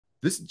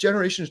This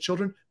generation of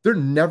children, they're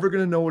never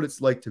going to know what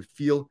it's like to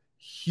feel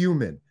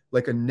human,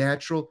 like a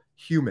natural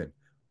human.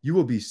 You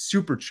will be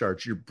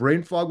supercharged. Your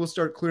brain fog will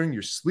start clearing.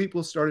 Your sleep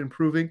will start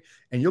improving.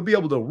 And you'll be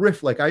able to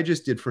riff like I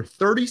just did for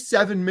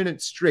 37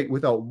 minutes straight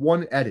without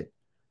one edit.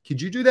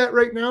 Could you do that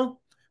right now?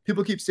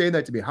 People keep saying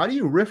that to me. How do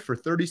you riff for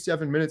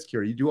 37 minutes,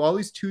 Kerry? You do all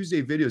these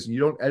Tuesday videos and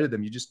you don't edit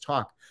them. You just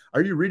talk.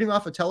 Are you reading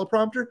off a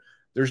teleprompter?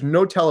 There's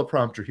no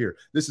teleprompter here.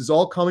 This is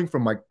all coming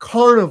from my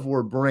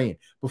carnivore brain.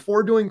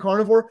 Before doing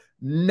carnivore,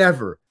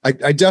 never. I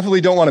definitely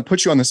don't want to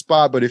put you on the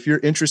spot, but if you're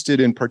interested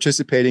in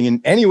participating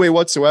in any way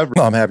whatsoever,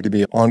 I'm happy to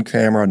be on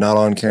camera, not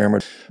on camera.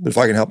 But if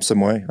I can help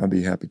some way, I'd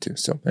be happy to.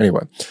 So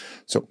anyway,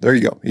 so there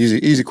you go.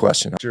 Easy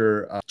question.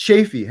 Dr.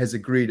 Chafee has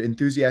agreed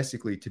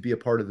enthusiastically to be a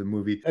part of the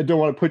movie. I don't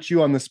want to put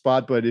you on the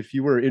spot, but if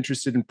you were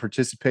interested in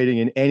participating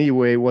in any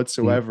way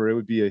whatsoever, it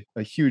would be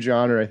a huge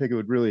honor. I think it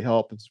would really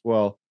help as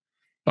well.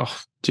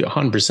 Oh,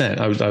 100%.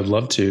 I'd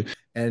love to.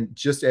 And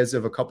just as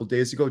of a couple of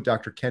days ago,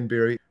 Dr. Ken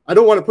Berry, I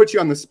don't want to put you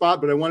on the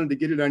spot, but I wanted to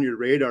get it on your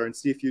radar and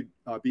see if you'd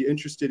be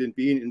interested in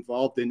being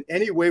involved in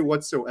any way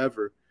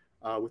whatsoever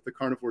with the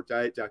Carnivore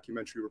Diet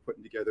documentary we're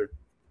putting together.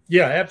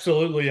 Yeah,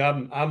 absolutely.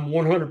 I'm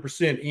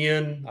 100%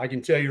 in. I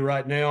can tell you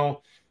right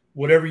now,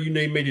 whatever you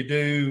need me to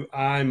do,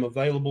 I'm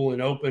available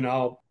and open.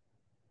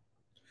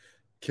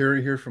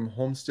 Kerry here from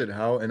Homestead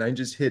How, and I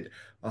just hit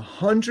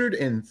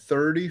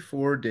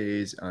 134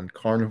 days on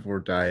Carnivore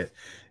Diet.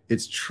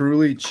 It's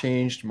truly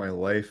changed my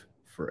life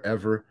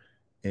forever,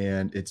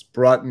 and it's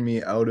brought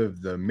me out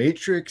of the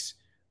matrix.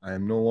 I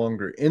am no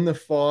longer in the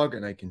fog,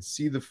 and I can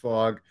see the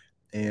fog,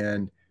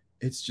 and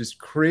it's just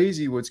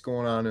crazy what's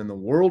going on in the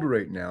world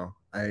right now.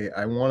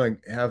 I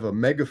want to have a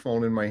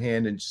megaphone in my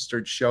hand and just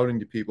start shouting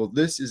to people,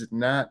 this is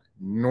not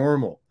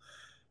normal.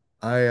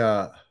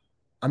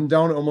 I'm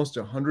down almost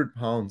 100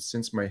 pounds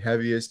since my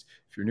heaviest.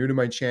 If you're new to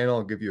my channel,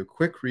 I'll give you a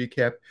quick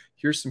recap.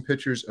 Here's some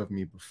pictures of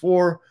me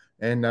before,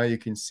 and now you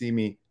can see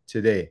me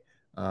today.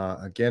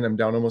 Again, I'm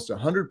down almost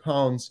 100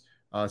 pounds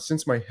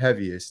since my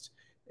heaviest,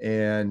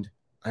 and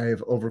I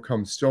have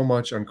overcome so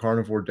much on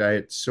Carnivore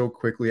Diet so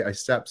quickly. I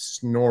stopped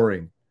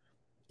snoring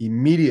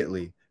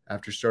immediately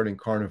after starting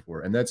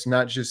carnivore, and that's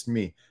not just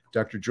me.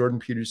 Dr. Jordan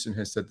Peterson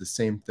has said the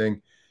same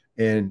thing,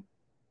 and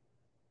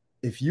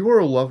if you or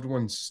a loved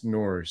one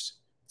snores,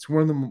 it's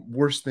one of the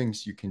worst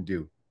things you can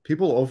do.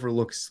 People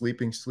overlook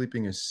sleeping.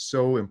 Sleeping is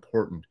so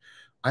important.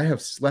 I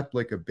have slept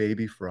like a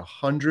baby for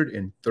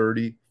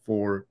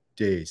 134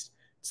 days.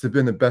 It's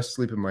been the best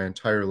sleep of my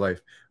entire life.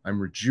 I'm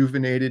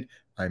rejuvenated.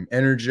 I'm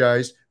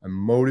energized. I'm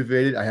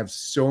motivated. I have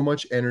so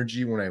much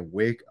energy when I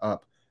wake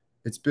up.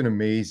 It's been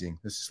amazing.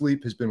 The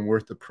sleep has been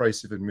worth the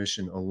price of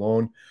admission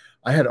alone.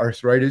 I had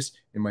arthritis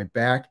in my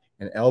back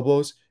and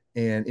elbows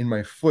and in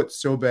my foot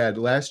so bad.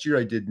 Last year,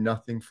 I did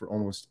nothing for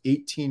almost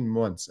 18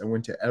 months. I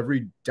went to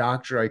every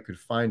doctor I could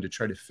find to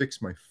try to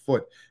fix my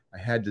foot. I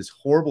had this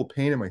horrible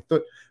pain in my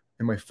foot.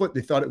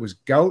 They thought it was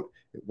gout.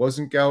 It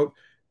wasn't gout.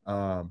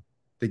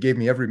 They gave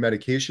me every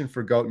medication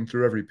for gout and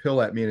threw every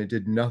pill at me, and it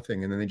did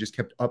nothing. And then they just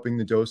kept upping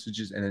the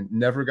dosages, and it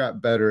never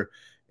got better.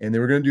 And they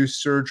were going to do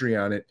surgery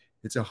on it.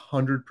 It's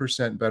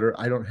 100% better.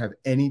 I don't have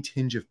any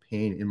tinge of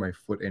pain in my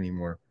foot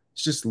anymore.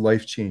 It's just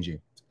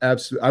life-changing.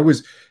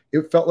 Absolutely.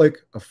 It felt like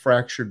a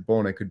fractured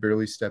bone. I could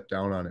barely step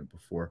down on it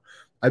before.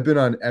 I've been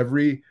on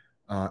every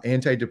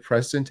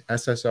antidepressant,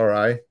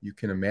 SSRI, you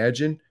can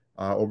imagine,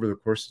 over the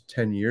course of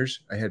 10 years.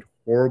 I had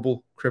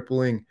horrible,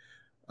 crippling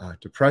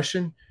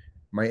depression.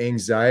 My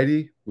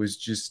anxiety was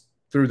just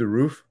through the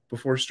roof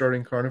before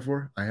starting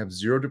carnivore. I have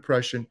zero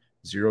depression,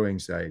 zero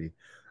anxiety.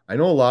 I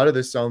know a lot of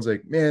this sounds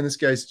like, man, this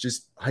guy's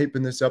just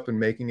hyping this up and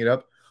making it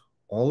up.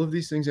 All of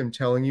these things I'm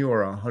telling you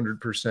are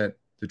 100%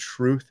 the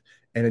truth.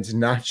 And it's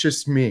not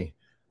just me.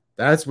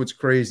 That's what's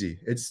crazy.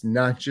 It's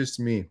not just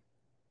me.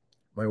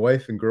 My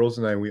wife and girls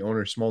and I, we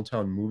own a small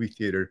town movie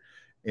theater.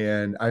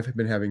 And I've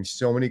been having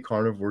so many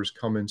carnivores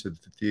come into the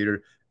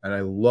theater. And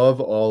I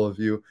love all of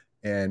you.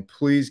 And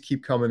please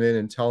keep coming in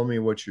and tell me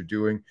what you're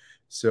doing.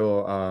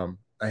 So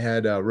I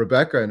had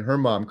Rebecca and her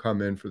mom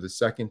come in for the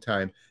second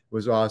time. It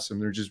was awesome.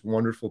 They're just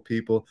wonderful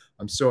people.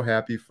 I'm so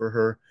happy for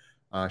her.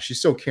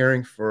 She's so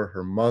caring for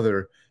her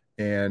mother.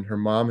 And her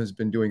mom has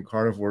been doing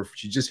carnivore.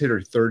 She just hit her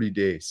 30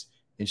 days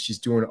and she's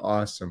doing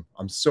awesome.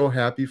 I'm so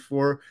happy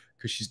for her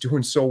because she's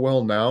doing so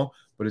well now,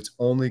 but it's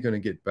only going to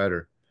get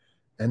better.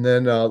 And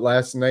then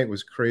last night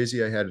was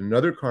crazy. I had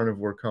another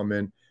carnivore come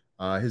in.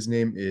 His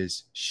name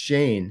is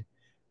Shane,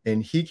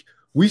 and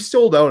we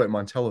sold out at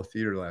Montello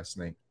Theater last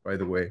night, by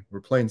the way.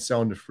 We're playing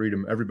Sound of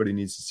Freedom. Everybody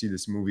needs to see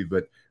this movie,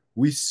 but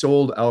we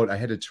sold out. I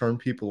had to turn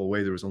people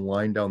away. There was a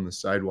line down the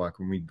sidewalk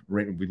when we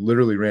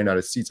literally ran out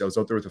of seats. I was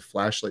out there with a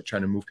flashlight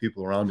trying to move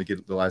people around to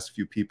get the last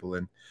few people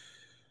in.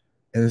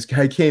 And this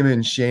guy came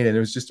in, Shane, and it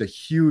was just a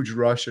huge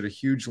rush at a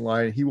huge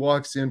line. He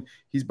walks in.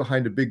 He's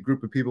behind a big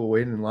group of people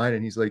waiting in line,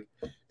 and he's like,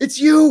 "It's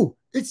you.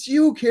 It's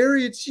you,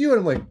 Kerry. It's you." And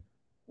I'm like,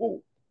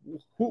 "Whoa,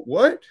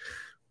 what?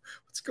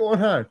 What's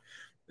going on?"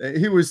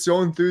 He was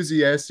so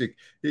enthusiastic.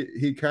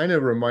 He kind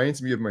of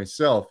reminds me of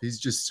myself. He's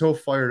just so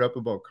fired up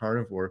about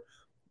carnivore.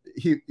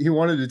 He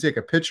wanted to take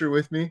a picture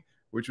with me.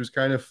 which was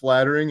kind of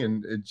flattering,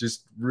 and it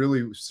just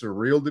really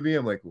surreal to me.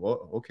 I'm like,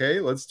 well, okay,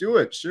 let's do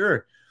it.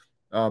 Sure.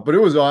 But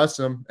it was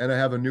awesome. And I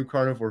have a new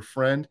carnivore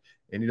friend,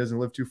 and he doesn't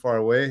live too far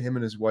away. Him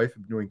and his wife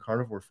have been doing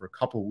carnivore for a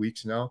couple of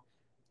weeks now.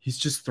 He's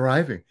just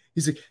thriving.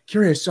 He's like,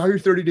 Carrie, I saw your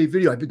 30-day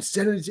video. I've been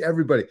sending it to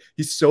everybody.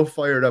 He's so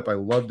fired up. I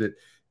loved it.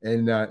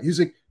 And he's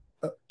like,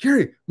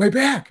 Carrie, my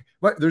back.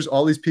 There's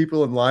all these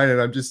people in line, and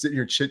I'm just sitting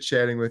here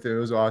chit-chatting with him. It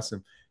was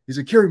awesome. He's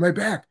like, Carrie, my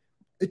back.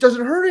 It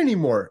doesn't hurt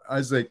anymore. I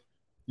was like,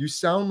 you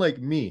sound like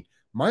me.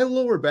 My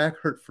lower back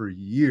hurt for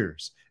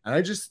years. And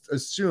I just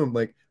assumed,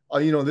 like, oh,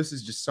 you know, this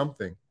is just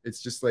something.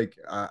 It's just like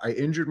I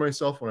injured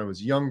myself when I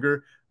was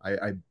younger.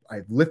 I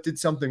lifted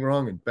something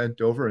wrong and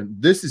bent over. And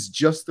this is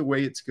just the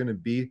way it's going to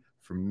be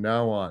from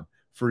now on.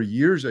 For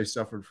years, I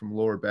suffered from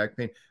lower back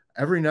pain.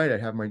 Every night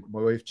I'd have my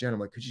wife, Jen, I'm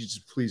like, could you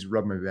just please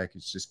rub my back?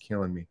 It's just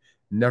killing me.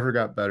 Never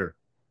got better.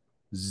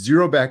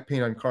 Zero back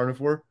pain on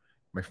carnivore.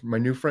 My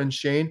new friend,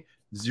 Shane,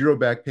 zero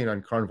back pain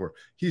on carnivore.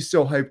 He's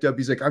so hyped up.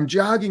 He's like, I'm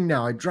jogging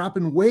now. I'm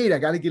dropping weight. I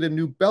got to get a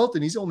new belt.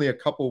 And he's only a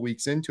couple of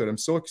weeks into it. I'm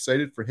so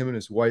excited for him and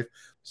his wife.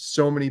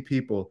 So many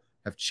people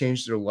have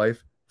changed their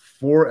life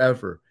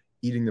forever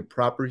eating the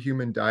proper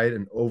human diet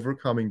and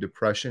overcoming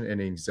depression and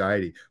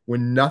anxiety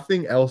when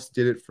nothing else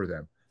did it for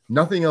them.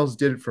 Nothing else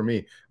did it for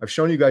me. I've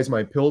shown you guys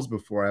my pills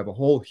before. I have a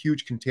whole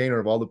huge container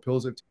of all the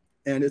pills I've taken,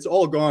 and it's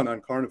all gone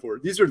on carnivore.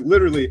 These are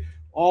literally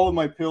all of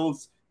my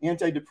pills,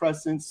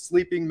 antidepressants,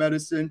 sleeping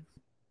medicine.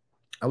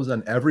 I was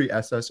on every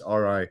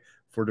SSRI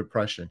for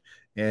depression,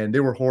 and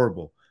they were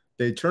horrible.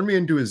 They turned me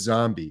into a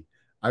zombie.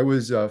 I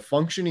was a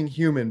functioning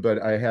human,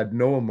 but I had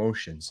no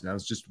emotions, and I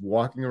was just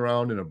walking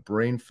around in a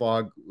brain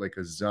fog like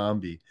a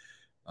zombie.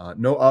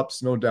 No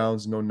ups, no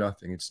downs, no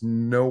nothing. It's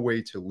no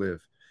way to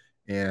live.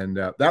 And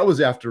that was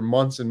after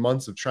months and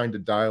months of trying to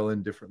dial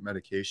in different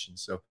medications.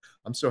 So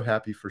I'm so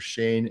happy for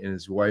Shane and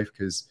his wife,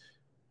 because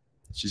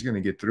she's going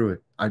to get through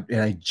it. And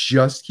I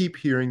just keep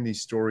hearing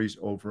these stories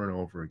over and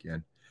over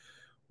again.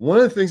 One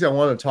of the things I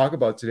want to talk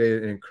about today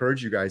and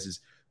encourage you guys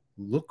is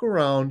look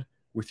around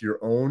with your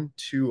own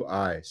two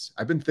eyes.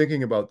 I've been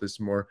thinking about this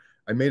more.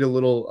 I made up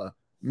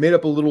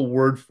a little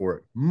word for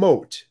it.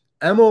 Mote,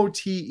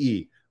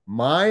 M-O-T-E.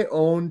 My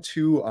own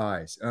two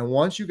eyes. And I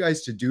want you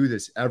guys to do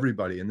this,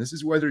 everybody. And this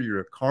is whether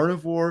you're a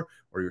carnivore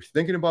or you're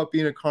thinking about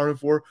being a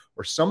carnivore,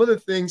 or some of the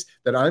things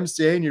that I'm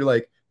saying, you're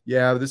like,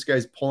 yeah, this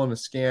guy's pulling a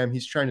scam.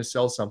 He's trying to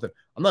sell something.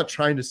 I'm not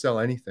trying to sell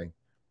anything.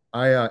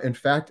 In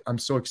fact, I'm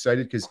so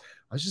excited because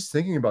I was just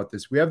thinking about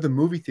this. We have the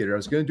movie theater. I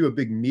was going to do a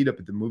big meetup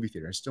at the movie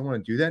theater. I still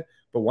want to do that,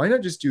 but why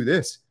not just do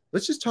this?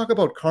 Let's just talk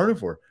about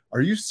carnivore.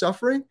 Are you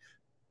suffering?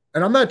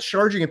 And I'm not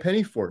charging a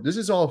penny for it. This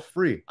is all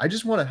free. I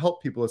just want to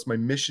help people. It's my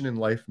mission in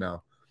life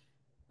now.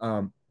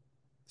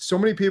 So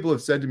many people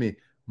have said to me,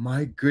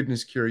 my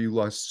goodness, Carrie, you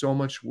lost so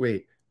much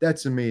weight.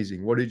 That's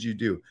amazing. What did you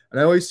do? And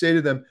I always say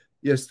to them,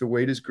 yes, the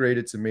weight is great.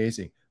 It's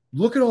amazing.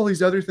 Look at all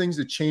these other things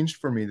that changed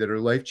for me that are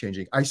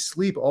life-changing. I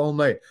sleep all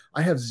night.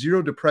 I have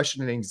zero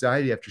depression and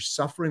anxiety after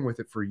suffering with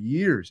it for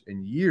years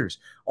and years.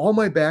 All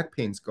my back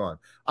pain's gone.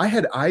 I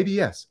had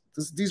IBS.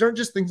 These aren't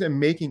just things I'm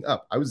making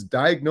up. I was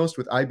diagnosed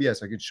with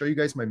IBS. I can show you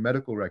guys my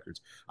medical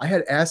records. I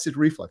had acid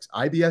reflux.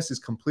 IBS is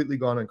completely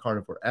gone on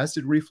carnivore.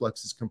 Acid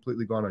reflux is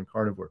completely gone on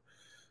carnivore.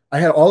 I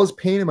had all this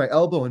pain in my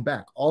elbow and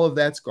back. All of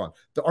that's gone.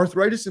 The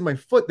arthritis in my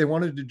foot, they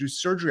wanted to do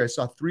surgery. I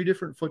saw 3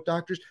 different foot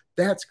doctors.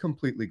 That's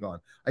completely gone.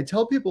 I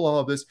tell people all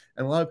of this,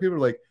 and a lot of people are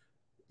like,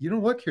 you know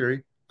what,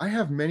 Carrie? I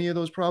have many of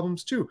those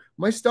problems too.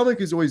 My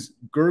stomach is always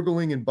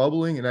gurgling and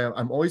bubbling, and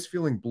I'm always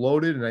feeling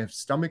bloated, and I have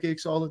stomach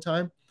aches all the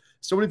time.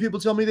 So many people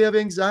tell me they have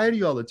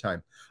anxiety all the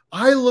time.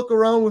 I look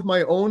around with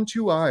my own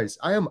two eyes.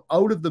 I am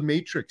out of the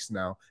matrix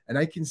now, and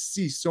I can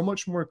see so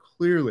much more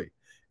clearly.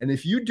 And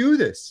if you do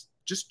this,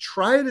 just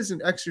try it as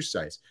an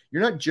exercise.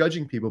 You're not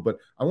judging people, but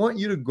I want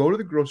you to go to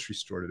the grocery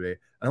store today,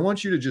 and I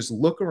want you to just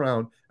look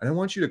around, and I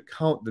want you to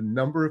count the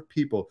number of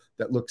people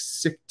that look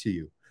sick to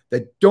you,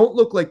 that don't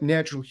look like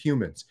natural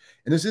humans.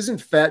 And this isn't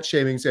fat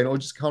shaming, saying, oh,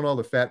 just count all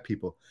the fat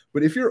people.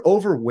 But if you're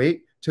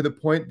overweight to the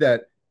point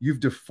that you've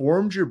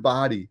deformed your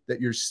body,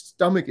 that your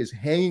stomach is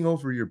hanging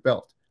over your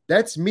belt,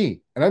 that's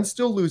me. And I'm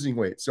still losing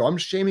weight. So I'm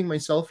shaming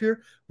myself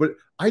here, but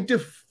I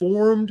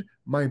deformed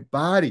my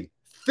body.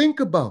 Think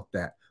about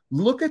that.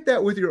 Look at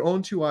that with your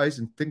own two eyes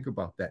and think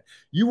about that.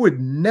 You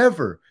would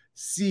never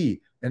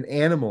see an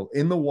animal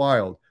in the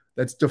wild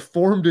that's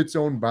deformed its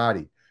own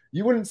body.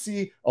 You wouldn't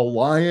see a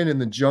lion in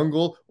the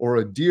jungle or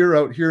a deer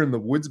out here in the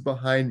woods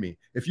behind me.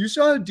 If you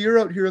saw a deer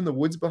out here in the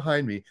woods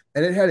behind me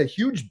and it had a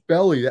huge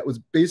belly that was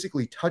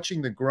basically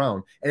touching the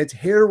ground and its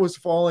hair was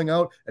falling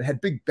out and had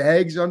big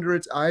bags under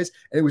its eyes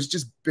and it was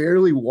just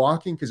barely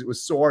walking because it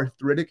was so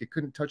arthritic it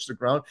couldn't touch the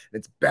ground, and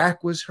its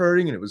back was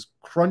hurting and it was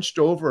crunched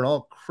over and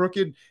all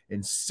crooked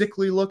and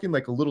sickly looking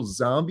like a little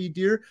zombie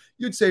deer,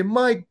 you'd say,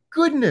 my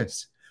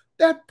goodness,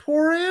 that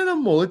poor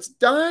animal, it's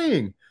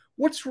dying.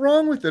 What's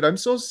wrong with it? I'm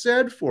so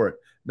sad for it.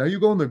 Now you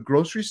go in the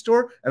grocery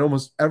store and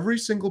almost every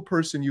single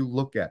person you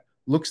look at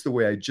looks the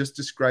way I just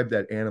described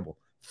that animal.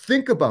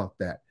 Think about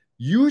that.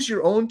 Use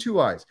your own two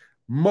eyes.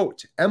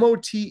 Mote,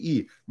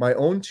 M-O-T-E, my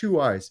own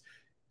two eyes.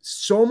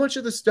 So much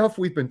of the stuff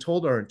we've been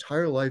told our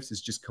entire lives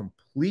is just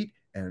complete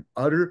and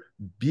utter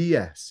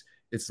BS.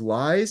 It's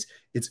lies.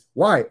 It's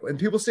why. And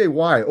people say,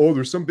 why? Oh,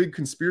 there's some big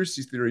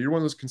conspiracy theory. You're one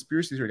of those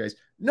conspiracy theory guys.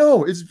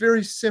 No, it's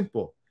very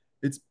simple.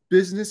 It's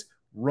business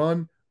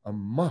run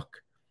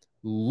amok.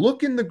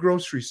 Look in the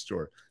grocery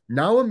store.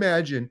 Now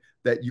imagine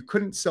that you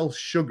couldn't sell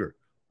sugar.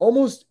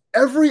 Almost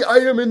every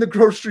item in the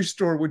grocery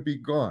store would be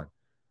gone.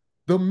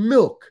 The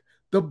milk,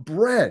 the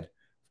bread,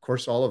 of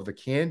course, all of the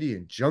candy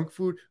and junk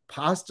food,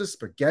 pasta,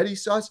 spaghetti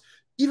sauce,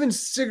 even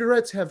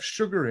cigarettes have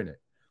sugar in it.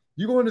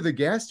 You go into the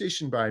gas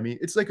station by me,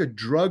 it's like a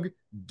drug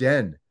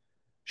den.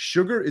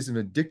 Sugar is an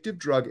addictive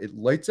drug. It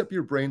lights up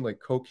your brain like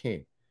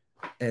cocaine.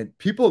 And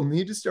people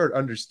need to start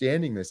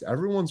understanding this.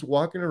 Everyone's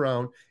walking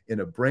around in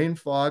a brain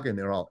fog and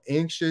they're all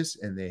anxious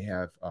and they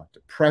have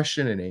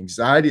depression and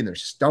anxiety and their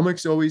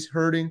stomach's always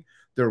hurting.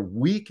 They're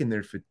weak and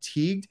they're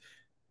fatigued.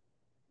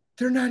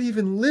 They're not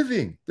even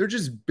living. They're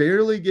just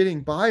barely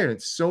getting by, and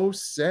it's so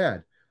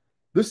sad.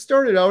 This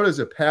started out as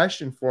a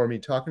passion for me,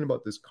 talking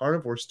about this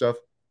carnivore stuff.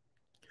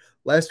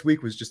 Last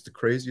week was just the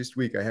craziest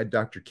week. I had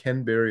Dr.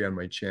 Ken Berry on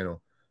my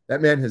channel.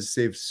 That man has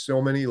saved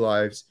so many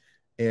lives.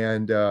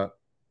 And I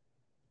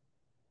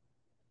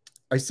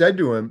said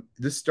to him,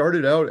 this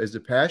started out as a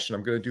passion.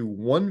 I'm going to do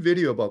one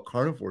video about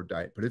carnivore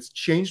diet, but it's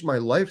changed my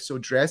life so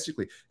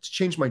drastically. It's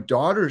changed my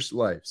daughter's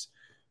lives.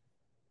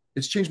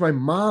 It's changed my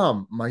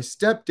mom, my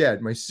stepdad,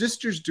 my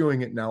sister's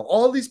doing it now.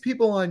 All these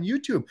people on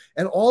YouTube,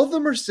 and all of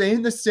them are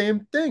saying the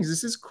same things.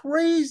 This is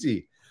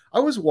crazy.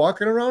 I was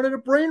walking around in a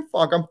brain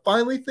fog. I'm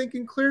finally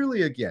thinking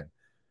clearly again.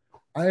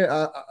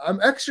 I'm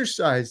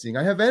exercising.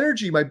 I have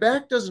energy. My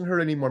back doesn't hurt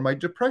anymore. My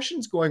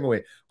depression's going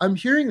away. I'm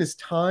hearing this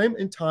time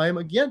and time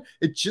again.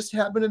 It just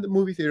happened in the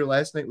movie theater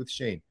last night with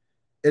Shane.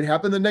 It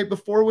happened the night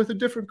before with a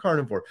different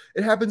carnivore.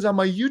 It happens on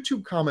my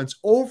YouTube comments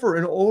over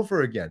and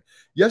over again.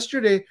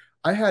 Yesterday,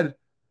 I had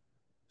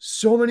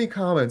so many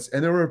comments,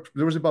 and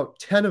there was about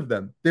 10 of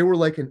them. They were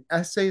like an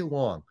essay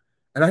long.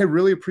 And I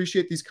really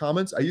appreciate these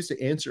comments. I used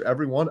to answer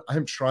every one.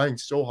 I'm trying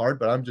so hard,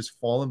 but I'm just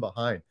falling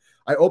behind.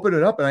 I open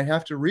it up and I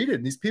have to read it.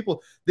 And these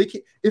people, they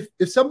can't,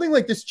 if something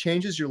like this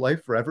changes your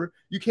life forever,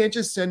 you can't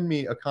just send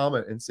me a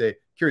comment and say,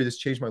 Kerry, this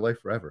changed my life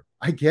forever.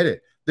 I get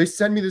it. They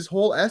send me this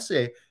whole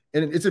essay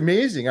and it's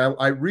amazing.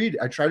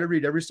 I try to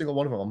read every single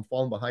one of them. I'm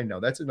falling behind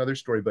now. That's another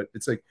story, but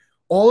it's like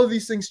all of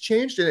these things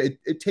changed, and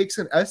it takes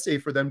an essay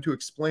for them to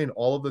explain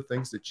all of the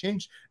things that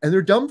changed, and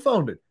they're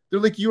dumbfounded.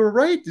 They're like, you were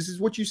right. This is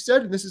what you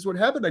said, and this is what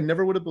happened. I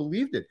never would have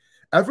believed it.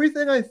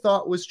 Everything I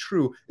thought was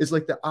true is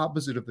like the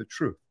opposite of the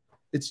truth.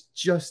 It's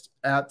just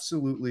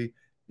absolutely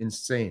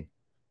insane.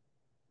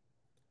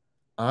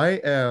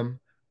 I am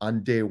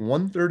on day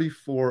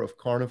 134 of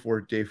carnivore,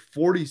 day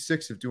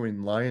 46 of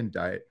doing lion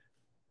diet.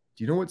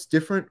 Do you know what's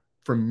different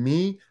from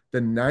me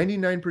than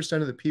 99%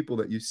 of the people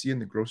that you see in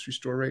the grocery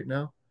store right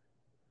now?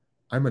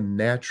 I'm a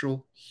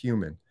natural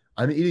human.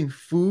 I'm eating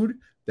food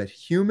that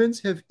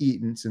humans have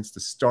eaten since the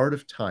start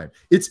of time.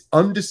 It's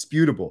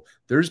undisputable.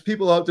 There's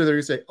people out there that are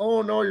going to say,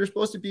 oh, no, you're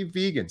supposed to be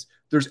vegans.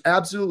 There's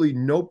absolutely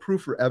no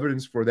proof or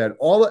evidence for that.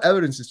 All the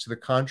evidence is to the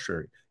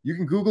contrary. You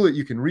can Google it.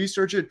 You can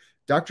research it.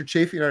 Dr.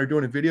 Chafee and I are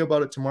doing a video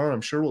about it tomorrow.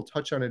 I'm sure we'll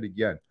touch on it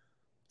again.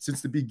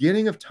 Since the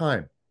beginning of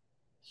time,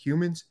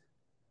 humans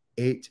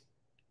ate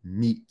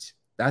meat.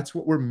 That's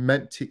what we're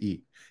meant to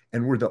eat.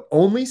 And we're the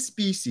only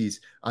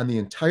species on the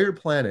entire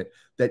planet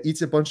that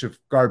eats a bunch of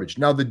garbage.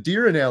 Now, the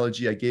deer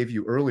analogy I gave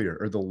you earlier,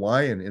 or the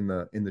lion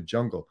in the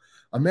jungle,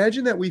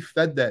 imagine that we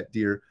fed that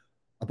deer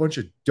a bunch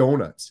of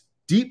donuts,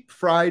 deep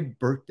fried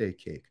birthday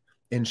cake,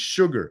 and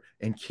sugar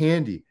and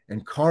candy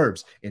and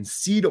carbs and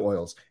seed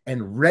oils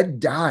and red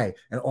dye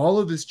and all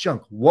of this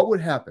junk. What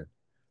would happen?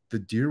 The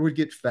deer would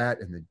get fat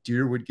and the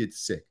deer would get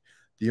sick.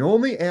 The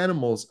only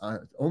animals,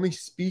 only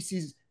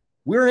species,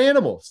 we're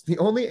animals, the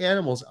only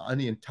animals on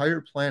the entire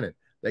planet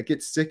that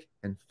get sick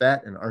and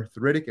fat and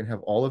arthritic and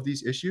have all of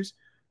these issues,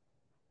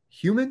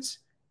 humans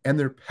and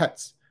their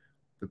pets,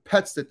 the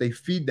pets that they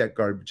feed that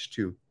garbage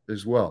to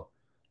as well.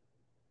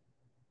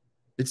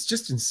 It's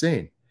just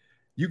insane.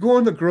 You go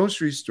in the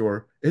grocery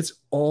store, it's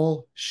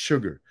all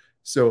sugar.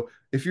 So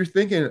if you're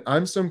thinking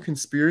I'm some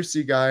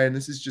conspiracy guy and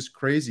this is just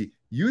crazy,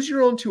 use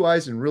your own two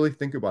eyes and really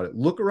think about it.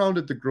 Look around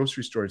at the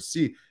grocery store and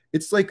see.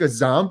 It's like a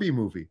zombie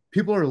movie.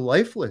 People are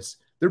lifeless.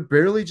 They're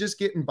barely just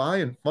getting by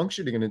and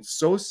functioning. And it's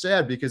so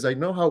sad because I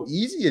know how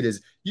easy it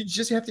is. You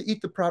just have to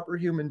eat the proper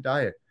human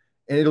diet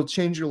and it'll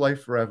change your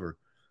life forever.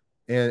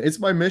 And it's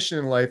my mission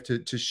in life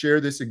to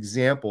share this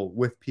example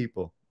with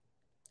people.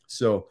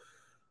 So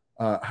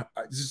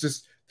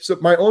so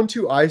my own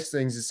two eyes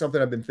things is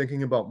something I've been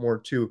thinking about more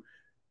too.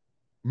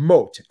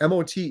 Moat,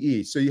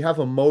 M-O-T-E. So you have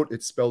a moat,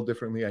 it's spelled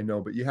differently, I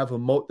know, but you have a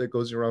moat that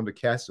goes around a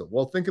castle.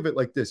 Well, think of it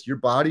like this. Your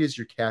body is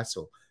your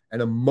castle.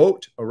 And a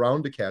moat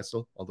around the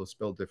castle, although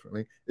spelled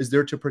differently, is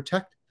there to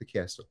protect the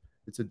castle.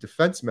 It's a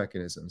defense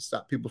mechanism,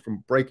 stop people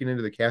from breaking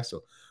into the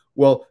castle.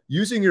 Well,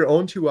 using your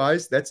own two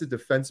eyes, that's a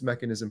defense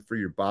mechanism for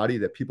your body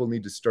that people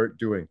need to start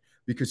doing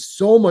because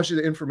so much of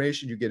the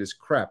information you get is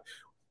crap.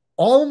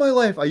 All of my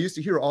life, I used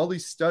to hear all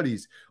these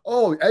studies.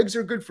 Oh, eggs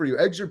are good for you.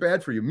 Eggs are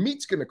bad for you.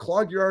 Meat's going to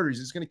clog your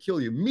arteries. It's going to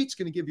kill you. Meat's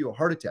going to give you a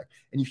heart attack.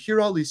 And you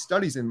hear all these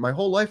studies. And my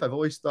whole life, I've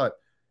always thought,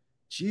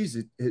 geez,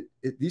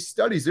 these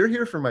studies, they're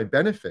here for my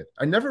benefit.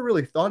 I never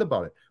really thought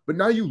about it. But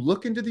now you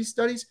look into these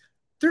studies,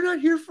 they're not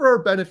here for our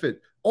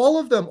benefit. All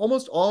of them,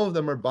 almost all of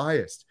them are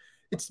biased.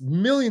 It's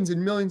millions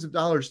and millions of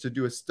dollars to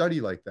do a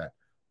study like that.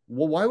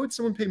 Well, why would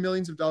someone pay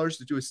millions of dollars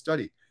to do a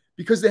study?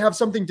 Because they have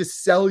something to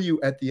sell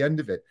you at the end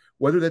of it,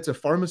 whether that's a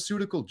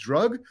pharmaceutical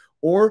drug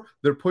or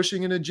they're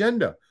pushing an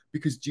agenda.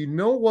 Because do you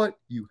know what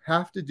you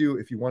have to do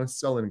if you want to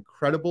sell an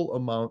incredible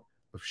amount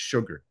of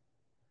sugar?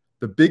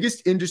 The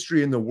biggest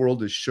industry in the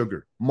world is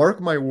sugar. Mark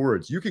my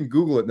words. You can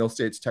Google it and they'll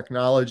say it's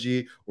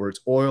technology or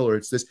it's oil or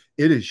it's this.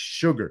 It is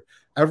sugar.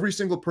 Every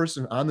single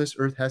person on this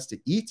earth has to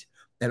eat,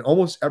 and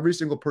almost every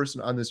single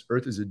person on this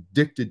earth is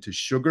addicted to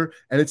sugar,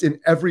 and it's in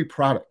every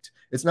product.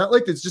 It's not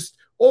like it's just,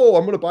 oh,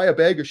 I'm going to buy a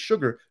bag of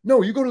sugar.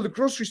 No, you go to the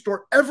grocery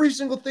store, every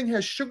single thing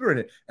has sugar in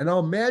it. And I'll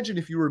imagine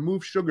if you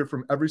remove sugar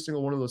from every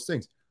single one of those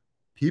things,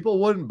 people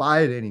wouldn't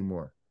buy it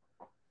anymore.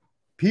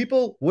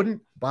 People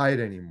wouldn't buy it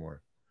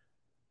anymore.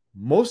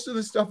 Most of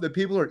the stuff that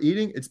people are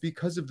eating, it's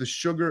because of the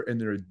sugar and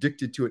they're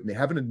addicted to it. And they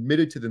haven't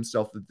admitted to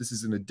themselves that this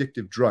is an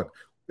addictive drug.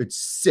 It's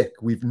sick.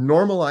 We've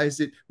normalized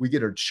it. We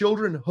get our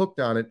children hooked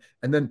on it.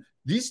 And then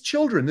these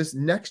children, this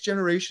next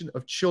generation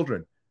of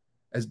children,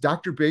 as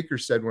Dr. Baker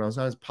said when I was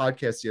on his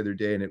podcast the other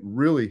day, and it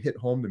really hit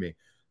home to me,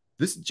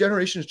 this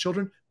generation of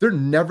children, they're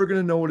never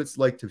going to know what it's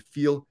like to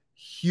feel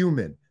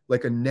human,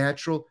 like a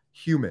natural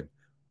human.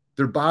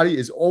 Their body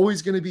is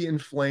always going to be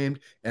inflamed,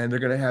 and they're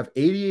going to have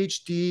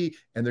ADHD,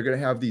 and they're going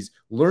to have these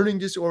learning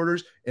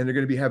disorders, and they're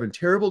going to be having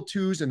terrible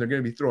twos, and they're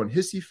going to be throwing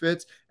hissy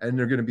fits, and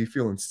they're going to be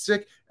feeling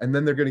sick, and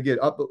then they're going to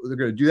get up. They're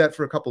going to do that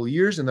for a couple of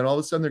years, and then all of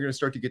a sudden they're going to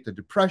start to get the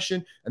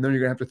depression, and then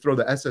you're going to have to throw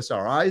the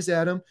SSRIs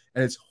at them,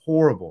 and it's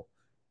horrible.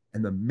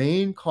 And the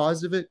main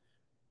cause of it,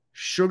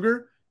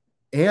 sugar.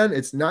 And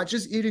it's not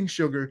just eating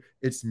sugar,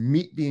 it's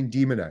meat being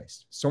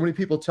demonized. So many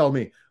people tell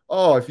me,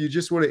 oh, if you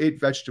just would have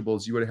ate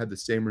vegetables, you would have had the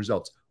same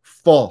results.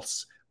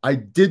 False. I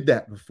did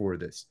that before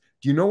this.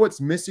 Do you know what's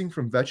missing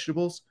from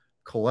vegetables?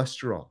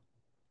 Cholesterol.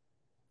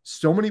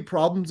 So many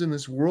problems in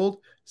this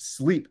world,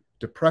 sleep,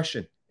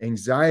 depression,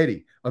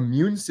 anxiety,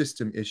 immune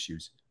system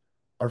issues,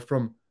 are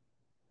from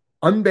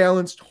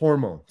unbalanced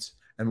hormones.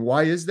 And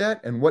why is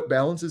that? And what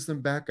balances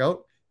them back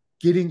out?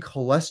 Getting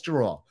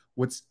cholesterol.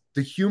 What's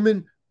the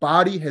human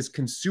body has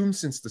consumed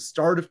since the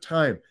start of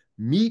time,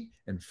 meat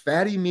and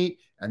fatty meat,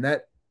 and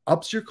that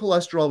ups your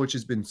cholesterol, which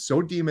has been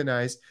so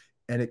demonized,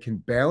 and it can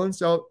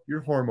balance out your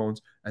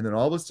hormones. And then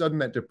all of a sudden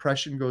that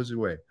depression goes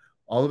away.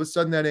 All of a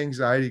sudden that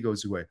anxiety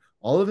goes away.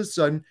 All of a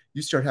sudden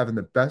you start having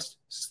the best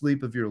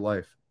sleep of your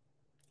life.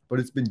 But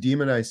it's been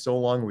demonized so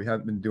long, we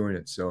haven't been doing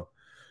it. So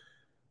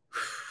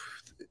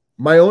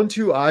my own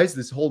two eyes,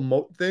 this whole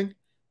moat thing,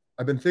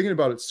 I've been thinking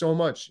about it so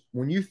much.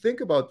 When you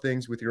think about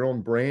things with your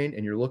own brain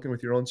and you're looking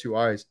with your own two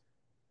eyes,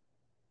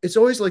 it's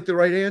always like the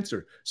right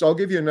answer. So I'll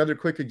give you another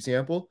quick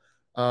example.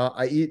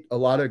 I eat a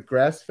lot of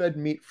grass-fed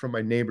meat from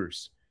my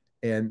neighbors,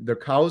 and their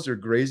cows are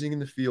grazing in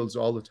the fields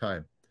all the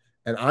time.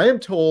 And I am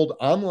told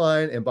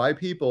online and by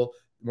people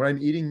when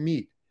I'm eating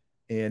meat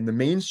and the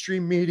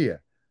mainstream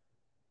media,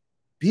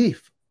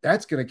 beef,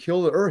 that's going to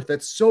kill the earth.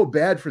 That's so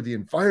bad for the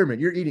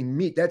environment. You're eating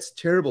meat. That's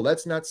terrible.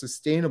 That's not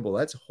sustainable.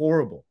 That's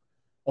horrible.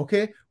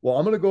 Okay, well,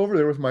 I'm going to go over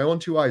there with my own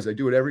two eyes. I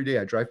do it every day.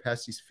 I drive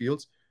past these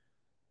fields.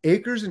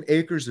 Acres and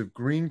acres of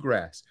green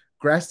grass,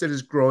 grass that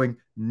is growing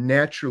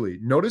naturally.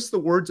 Notice the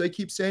words I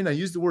keep saying. I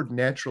use the word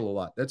natural a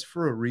lot. That's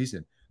for a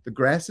reason. The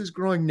grass is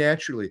growing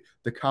naturally.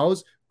 The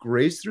cows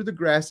graze through the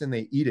grass and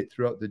they eat it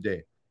throughout the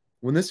day.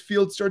 When this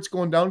field starts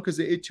going down because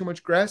they ate too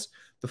much grass,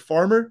 the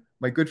farmer,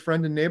 my good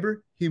friend and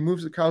neighbor, he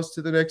moves the cows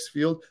to the next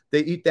field.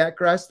 They eat that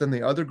grass, then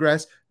the other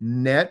grass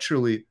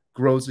naturally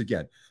grows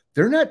again.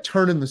 They're not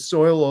turning the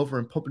soil over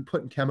and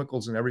putting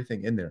chemicals and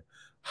everything in there.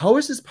 How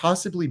is this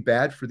possibly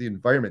bad for the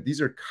environment? These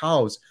are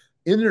cows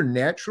in their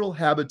natural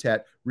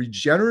habitat,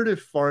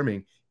 regenerative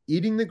farming,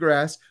 eating the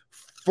grass,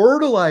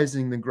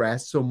 fertilizing the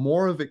grass so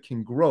more of it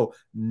can grow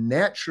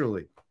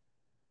naturally.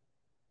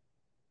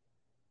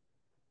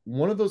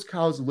 One of those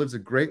cows lives a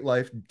great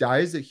life,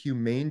 dies a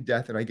humane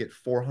death, and I get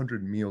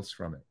 400 meals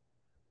from it.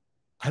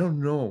 I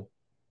don't know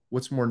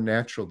what's more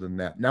natural than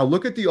that. Now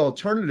look at the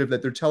alternative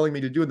that they're telling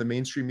me to do and the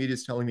mainstream media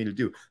is telling me to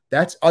do.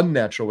 That's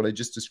unnatural, what I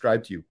just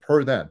described to you,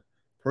 per them,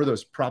 per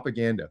those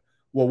propaganda.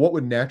 Well, what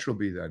would natural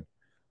be then?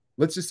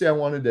 Let's just say I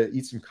wanted to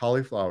eat some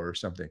cauliflower or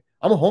something.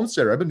 I'm a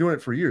homesteader. I've been doing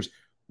it for years.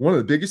 One of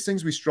the biggest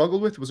things we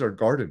struggled with was our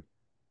garden.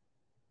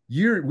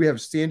 We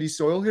have sandy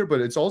soil here, but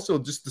it's also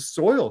just the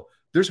soil.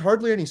 There's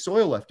hardly any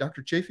soil left.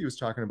 Dr. Chafee was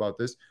talking about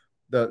this.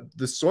 The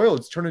soil,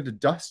 it's turning to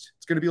dust.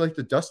 It's going to be like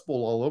the Dust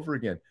Bowl all over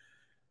again.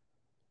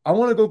 I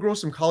want to go grow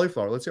some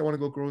cauliflower. Let's say I want to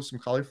go grow some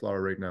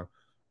cauliflower right now.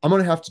 I'm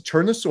going to have to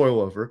turn the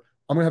soil over.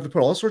 I'm going to have to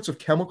put all sorts of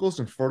chemicals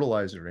and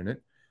fertilizer in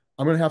it.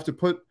 I'm going to have to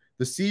put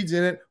the seeds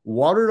in it,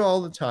 water it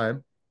all the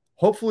time,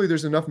 Hopefully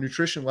there's enough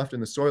nutrition left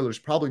in the soil. There's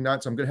probably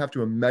not, so I'm going to have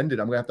to amend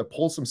it. I'm going to have to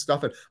pull some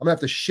stuff in. I'm going to have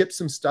to ship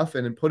some stuff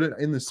in and put it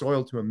in the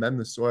soil to amend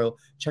the soil,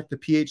 check the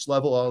pH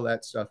level, all of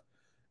that stuff.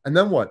 And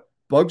then what?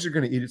 Bugs are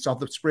going to eat it, so I'll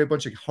have to spray a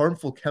bunch of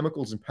harmful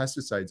chemicals and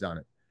pesticides on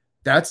it.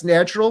 That's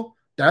natural.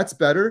 That's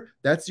better.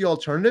 That's the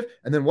alternative.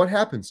 And then what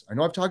happens? I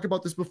know I've talked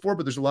about this before,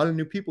 but there's a lot of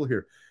new people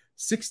here.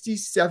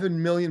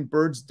 67 million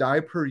birds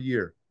die per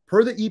year,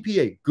 per the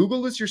EPA.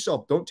 Google this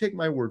yourself. Don't take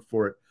my word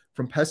for it.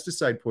 From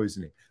pesticide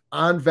poisoning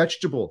on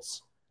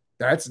vegetables.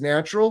 That's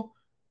natural.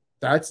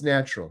 That's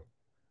natural.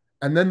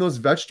 And then those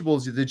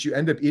vegetables that you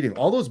end up eating,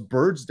 all those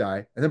birds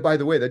die. And then, by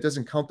the way, that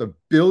doesn't count the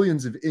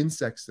billions of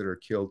insects that are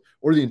killed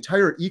or the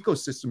entire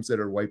ecosystems that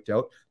are wiped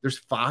out. There's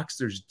fox,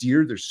 there's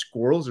deer, there's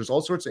squirrels, there's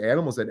all sorts of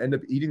animals that end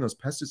up eating those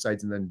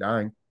pesticides and then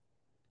dying.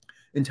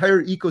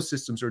 Entire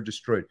ecosystems are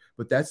destroyed,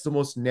 but that's the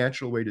most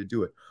natural way to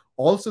do it.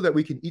 Also, that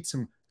we can eat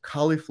some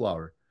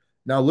cauliflower.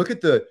 Now, look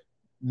at the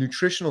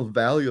nutritional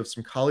value of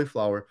some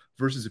cauliflower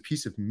versus a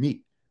piece of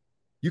meat.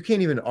 You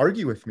can't even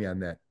argue with me on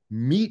that.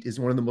 Meat is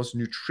one of the most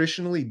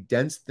nutritionally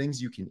dense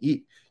things you can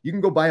eat. You can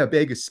go buy a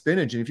bag of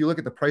spinach, and if you look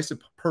at the price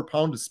per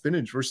pound of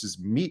spinach versus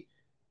meat,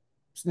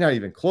 it's not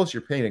even close.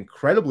 You're paying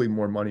incredibly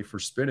more money for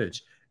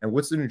spinach. And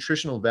what's the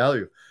nutritional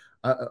value?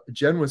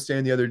 Jen was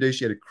saying the other day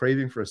she had a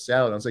craving for a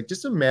salad. I was like,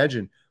 just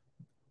imagine,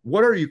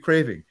 what are you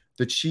craving?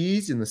 The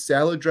cheese and the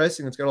salad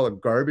dressing that's got all the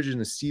garbage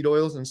and the seed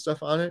oils and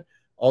stuff on it?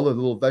 All the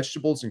little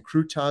vegetables and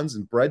croutons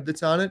and bread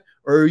that's on it?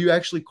 Or are you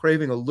actually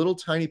craving a little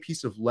tiny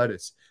piece of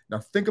lettuce? Now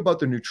think about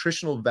the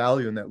nutritional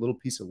value in that little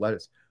piece of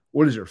lettuce.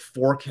 What is there,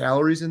 4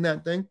 calories in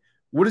that thing?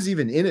 What is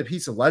even in a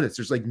piece of lettuce?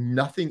 There's like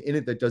nothing in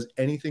it that does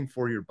anything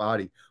for your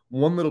body.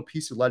 One little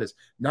piece of lettuce.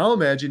 Now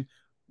imagine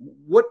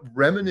what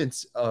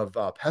remnants of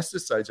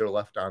pesticides are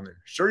left on there.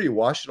 Sure, you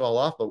wash it all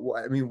off, but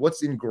I mean,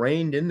 what's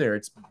ingrained in there?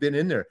 It's been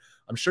in there.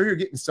 I'm sure you're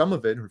getting some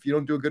of it, or if you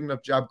don't do a good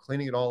enough job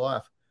cleaning it all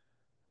off.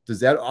 Does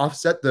that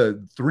offset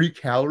the 3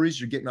 calories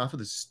you're getting off of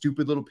this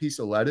stupid little piece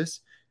of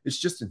lettuce? It's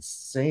just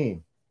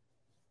insane.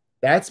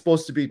 That's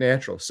supposed to be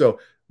natural. So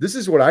this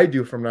is what I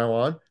do from now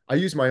on. I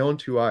use my own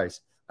 2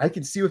 eyes. I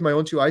can see with my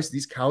own 2 eyes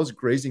these cows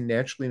grazing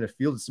naturally in a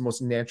field. It's the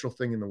most natural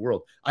thing in the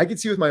world. I can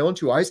see with my own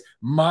 2 eyes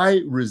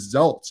my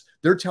results.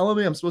 They're telling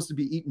me I'm supposed to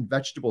be eating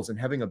vegetables and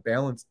having a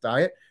balanced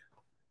diet.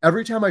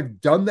 Every time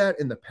I've done that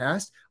in the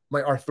past,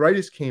 my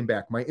arthritis came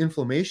back, my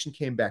inflammation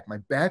came back, my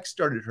back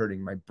started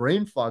hurting, my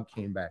brain fog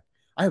came back.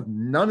 I have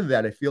none of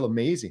that. I feel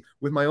amazing.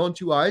 With my own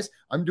 2 eyes,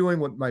 I'm doing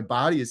what my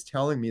body is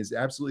telling me is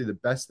absolutely the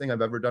best thing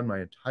I've ever done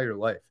my entire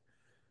life.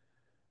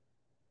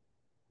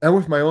 And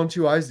with my own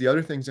 2 eyes, the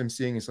other things I'm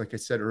seeing is, like I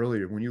said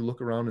earlier, when you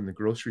look around in the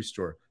grocery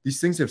store,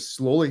 these things have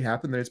slowly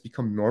happened, that it's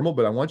become normal,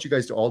 but I want you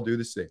guys to all do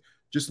this today.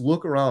 Just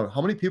look around.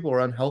 How many people are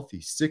unhealthy,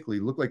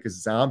 sickly, look like a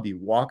zombie,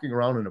 walking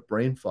around in a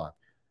brain fog?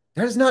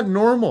 That is not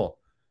normal.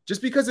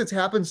 Just because it's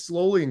happened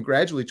slowly and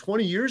gradually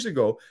 20 years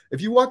ago,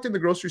 if you walked in the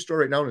grocery store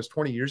right now and it's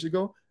 20 years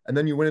ago, and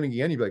then you went in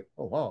again, you'd be like,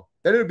 oh, wow,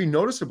 then it would be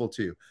noticeable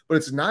to you. But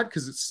it's not,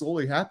 because it's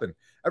slowly happened.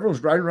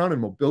 Everyone's riding around in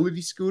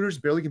mobility scooters.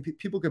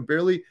 People can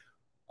barely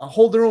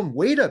hold their own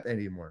weight up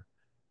anymore.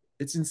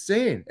 It's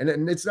insane.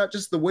 And it's not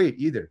just the weight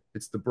either.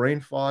 It's the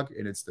brain fog,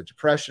 and it's the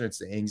depression, it's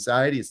the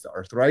anxiety, it's the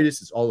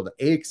arthritis, it's all of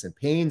the aches and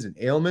pains and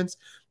ailments.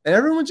 And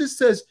everyone just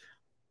says,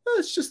 oh,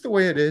 it's just the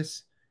way it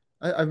is.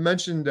 I've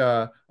mentioned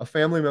a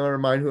family member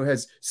of mine who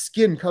has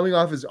skin coming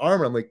off his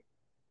arm. I'm like,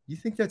 you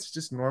think that's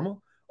just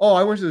normal? Oh,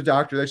 I went to the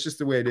doctor. That's just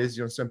the way it is.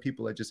 You know, some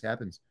people, that just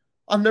happens.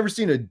 I've never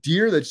seen a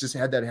deer that's just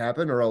had that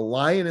happen, or a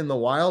lion in the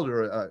wild,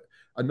 or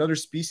another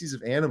species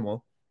of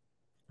animal.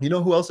 You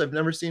know who else I've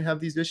never seen have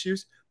these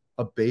issues?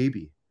 A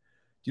baby.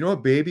 Do you know a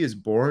baby is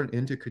born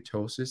into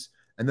ketosis?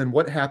 And then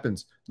what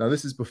happens? Now,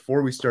 this is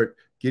before we start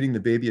getting the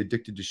baby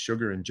addicted to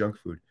sugar and junk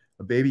food.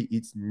 A baby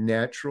eats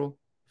natural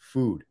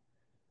food.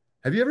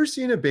 Have you ever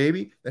seen a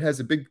baby that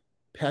has a big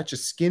patch of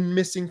skin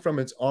missing from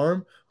its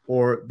arm,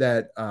 or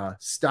that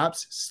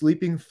stops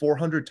sleeping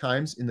 400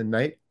 times in the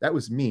night? That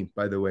was me,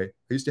 by the way.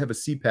 I used to have a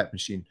CPAP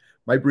machine.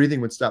 My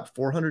breathing would stop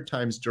 400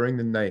 times during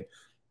the night.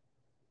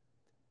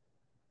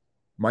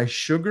 My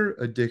sugar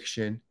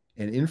addiction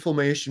and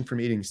inflammation from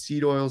eating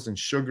seed oils and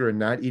sugar and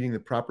not eating the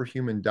proper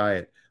human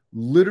diet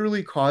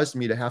literally caused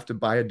me to have to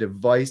buy a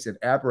device, an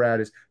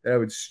apparatus that I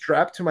would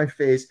strap to my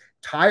face,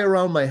 tie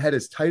around my head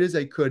as tight as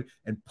I could,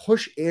 and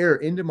push air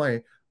into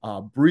my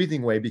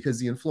breathing way, because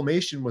the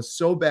inflammation was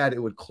so bad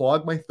it would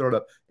clog my throat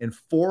up, and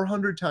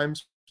 400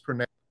 times per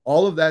night.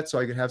 All of that so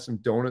I could have some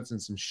donuts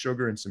and some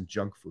sugar and some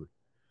junk food.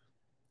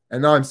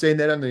 And now I'm saying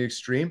that on the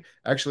extreme.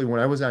 Actually,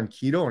 when I was on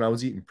keto and I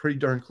was eating pretty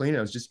darn clean,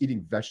 I was just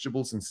eating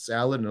vegetables and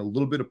salad and a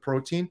little bit of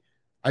protein,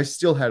 I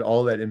still had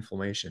all that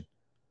inflammation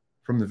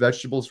from the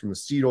vegetables, from the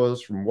seed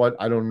oils, from what,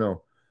 I don't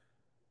know.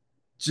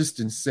 Just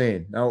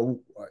insane. Now,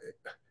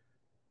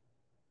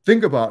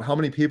 think about how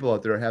many people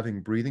out there are having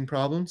breathing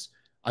problems.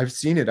 I've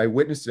seen it. I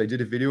witnessed it. I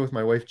did a video with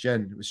my wife,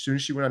 Jen. As soon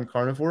as she went on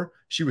carnivore,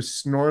 she was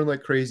snoring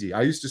like crazy.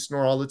 I used to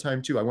snore all the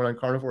time too. I went on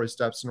carnivore. I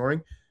stopped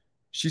snoring.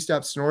 She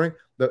stopped snoring.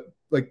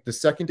 The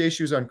second day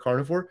she was on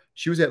carnivore,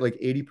 she was at like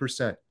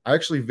 80%. I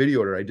actually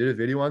videoed her. I did a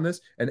video on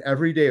this, and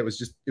every day it was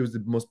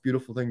the most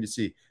beautiful thing to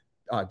see.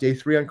 Day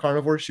 3 on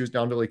carnivore, she was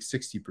down to like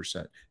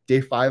 60%. Day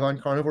 5 on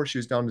carnivore, she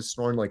was down to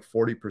snoring like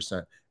 40%.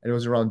 And it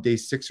was around day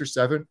 6 or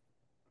 7,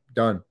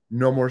 done.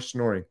 No more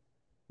snoring.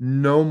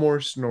 No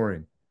more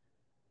snoring.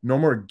 No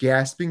more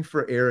gasping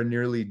for air and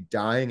nearly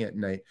dying at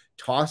night,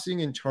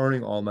 tossing and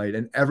turning all night.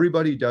 And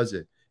everybody does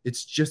it.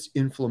 It's just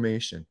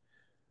inflammation.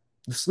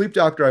 The sleep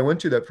doctor I went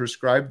to that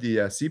prescribed the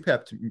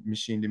CPAP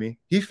machine to me,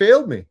 he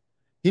failed me.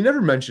 He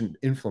never mentioned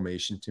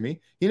inflammation to me.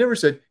 He never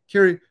said,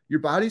 Kerry, your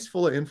body's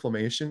full of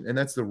inflammation, and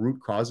that's the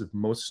root cause of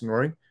most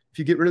snoring. If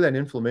you get rid of that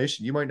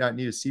inflammation, you might not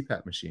need a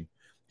CPAP machine.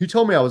 He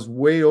told me I was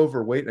way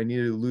overweight. I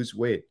needed to lose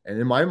weight. And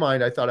in my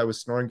mind, I thought I was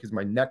snoring because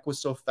my neck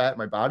was so fat,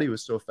 my body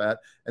was so fat,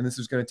 and this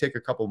was going to take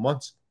a couple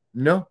months.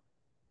 No,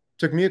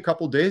 took me a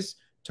couple days,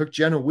 took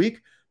Jen a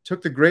week,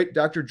 took the great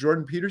Dr.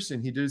 Jordan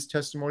Peterson. He did his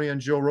testimony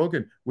on Joe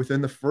Rogan.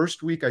 Within the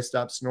first week, I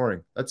stopped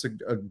snoring. That's a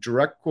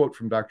direct quote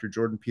from Dr.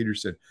 Jordan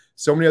Peterson.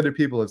 So many other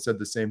people have said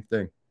the same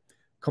thing.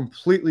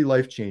 Completely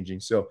life-changing.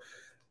 So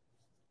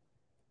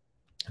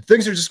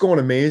things are just going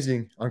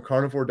amazing on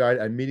Carnivore Diet.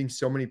 I'm meeting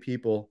so many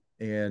people,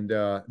 and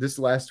this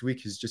last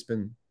week has just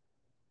been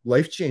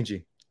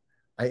life-changing.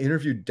 I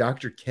interviewed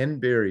Dr. Ken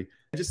Berry.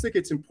 I just think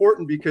it's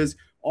important because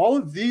all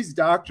of these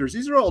doctors,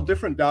 these are all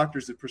different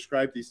doctors that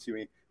prescribe these to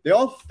me. They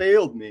all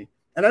failed me.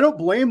 And I don't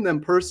blame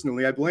them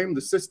personally. I blame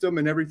the system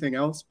and everything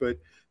else, but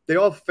they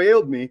all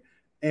failed me.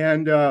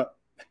 And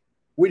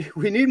we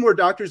need more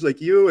doctors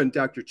like you and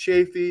Dr.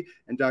 Chafee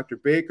and Dr.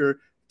 Baker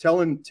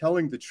telling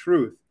the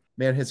truth.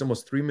 Man has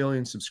almost 3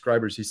 million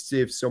subscribers. He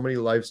saved so many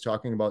lives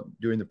talking about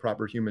doing the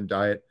proper human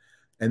diet.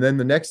 And then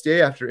the next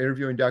day after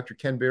interviewing Dr.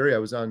 Ken Berry, I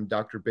was on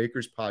Dr.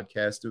 Baker's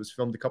podcast. It was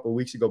filmed a couple of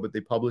weeks ago, but they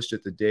published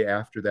it the day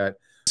after that.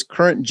 This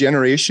current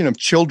generation of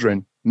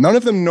children, none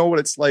of them know what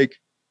it's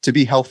like to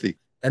be healthy.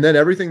 And then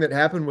everything that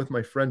happened with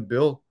my friend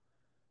Bill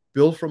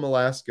from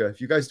Alaska. If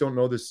you guys don't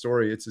know this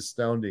story, it's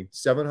astounding.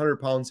 700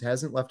 pounds,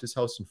 hasn't left his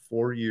house in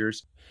 4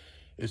 years.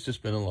 It's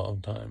just been a long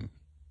time.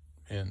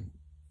 And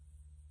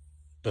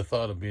the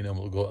thought of being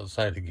able to go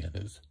outside again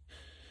is...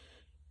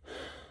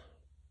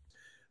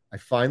 I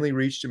finally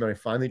reached him and I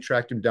finally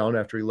tracked him down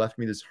after he left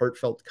me this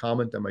heartfelt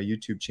comment on my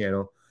YouTube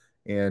channel.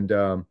 And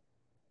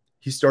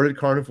he started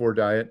Carnivore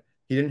Diet.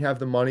 He didn't have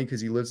the money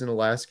because he lives in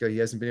Alaska. He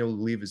hasn't been able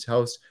to leave his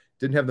house.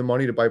 Didn't have the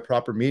money to buy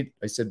proper meat.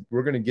 I said,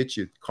 we're going to get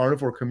you.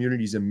 Carnivore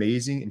community is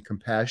amazing and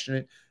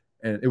compassionate.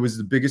 And it was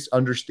the biggest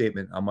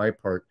understatement on my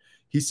part.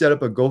 He set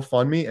up a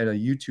GoFundMe and a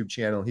YouTube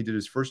channel. He did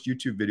his first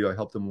YouTube video. I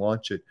helped him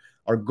launch it.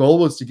 Our goal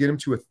was to get him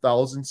to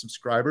 1,000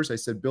 subscribers. I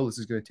said, Bill, this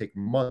is going to take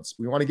months.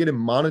 We want to get him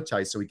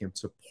monetized so he can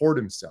support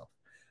himself.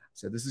 I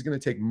said, this is going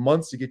to take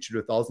months to get you to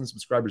 1,000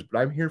 subscribers, but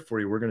I'm here for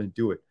you. We're going to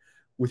do it.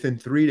 Within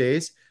 3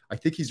 days, I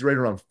think he's right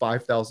around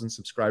 5,000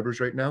 subscribers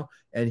right now,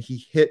 and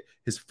he hit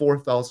his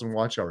 4,000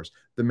 watch hours.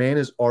 The man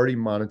is already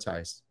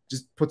monetized.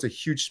 Just puts a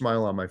huge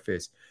smile on my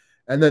face.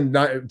 And then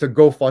the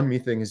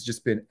GoFundMe thing has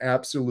just been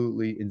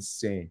absolutely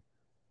insane.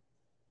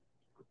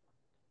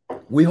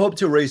 We hope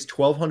to raise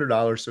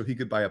 $1,200 so he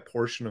could buy a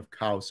portion of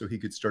cow so he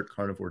could start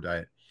Carnivore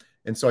Diet.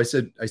 And so I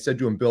said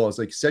to him, Bill, I was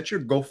like, set your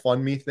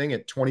GoFundMe thing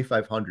at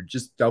 $2,500.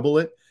 Just double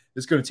it.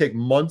 It's going to take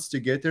months to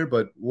get there,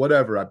 but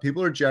whatever.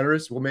 People are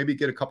generous. We'll maybe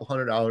get a couple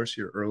 $100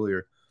 here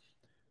earlier.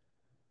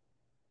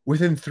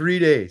 Within 3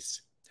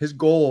 days, his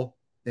goal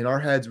in our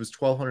heads was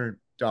 $1,200.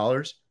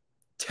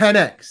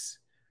 10x.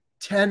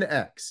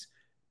 10x.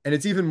 And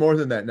it's even more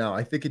than that now.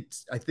 I think it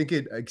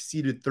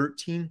exceeded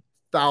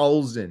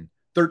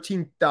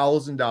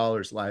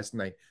 $13,000 last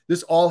night.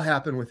 This all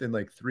happened within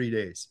like 3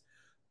 days.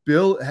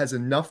 Bill has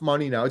enough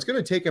money now. It's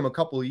going to take him a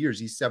couple of years.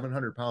 He's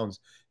 700 pounds.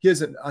 He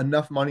has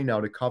enough money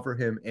now to cover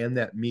him and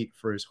that meat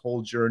for his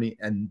whole journey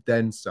and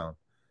then some.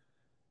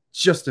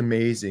 Just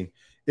amazing.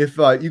 If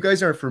you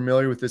guys aren't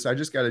familiar with this, I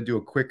just got to do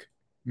a quick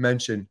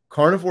mention.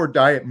 Carnivore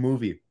Diet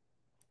movie.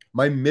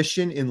 My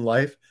mission in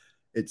life,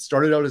 it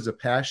started out as a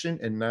passion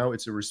and now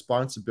it's a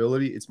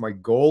responsibility. It's my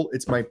goal.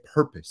 It's my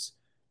purpose.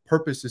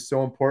 Purpose is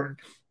so important.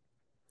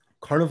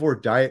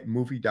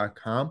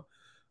 CarnivoreDietMovie.com.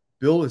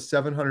 Bill is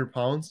 700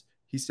 pounds.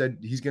 He said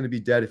he's going to be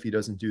dead if he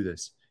doesn't do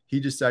this. He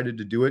decided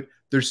to do it.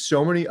 There's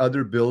so many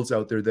other Bills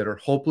out there that are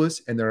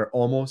hopeless and they're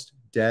almost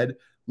dead,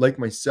 like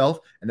myself.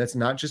 And that's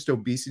not just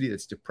obesity.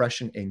 That's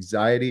depression,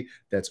 anxiety.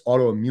 That's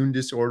autoimmune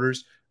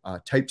disorders,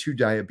 type 2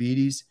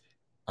 diabetes.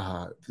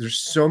 There's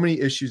so many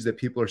issues that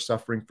people are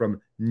suffering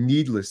from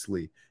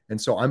needlessly. And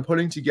so I'm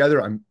putting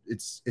together,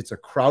 it's a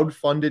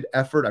crowd-funded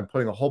effort. I'm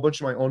putting a whole bunch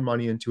of my own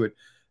money into it.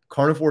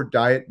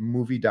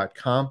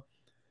 CarnivoreDietMovie.com.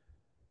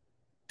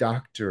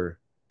 Dr.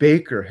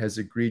 Baker has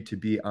agreed to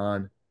be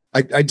on.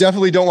 I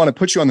definitely don't want to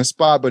put you on the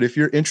spot, but if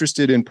you're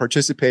interested in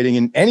participating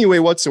in any way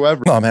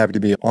whatsoever, I'm happy to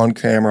be on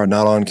camera,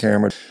 not on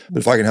camera.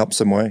 But if I can help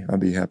some way, I'd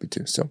be happy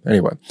to. So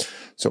anyway,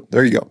 So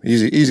there you go.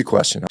 Easy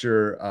question.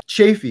 Dr.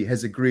 Chafee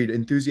has agreed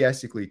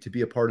enthusiastically to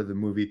be a part of the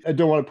movie. I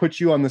don't want to put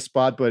you on the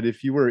spot, but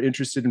if you were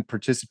interested in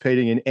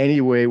participating in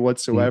any way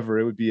whatsoever,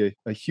 it would be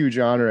a huge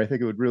honor. I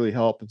think it would really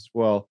help as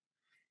well.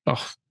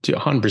 Oh,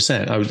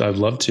 100%. I'd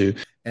love to.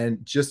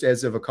 And just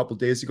as of a couple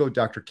days ago,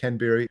 Dr. Ken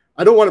Berry,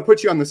 I don't want to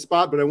put you on the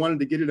spot, but I wanted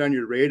to get it on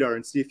your radar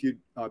and see if you'd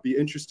be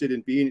interested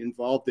in being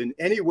involved in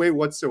any way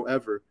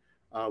whatsoever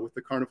with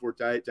the Carnivore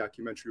Diet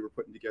documentary we're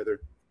putting together.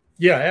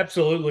 Yeah,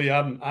 absolutely.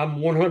 I'm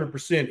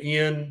 100%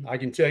 in. I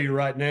can tell you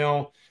right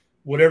now,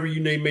 whatever you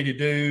need me to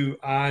do,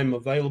 I'm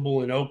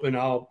available and open.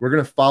 We're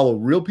going to follow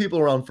real people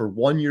around for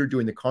 1 year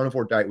doing the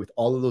Carnivore Diet with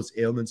all of those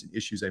ailments and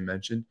issues I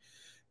mentioned.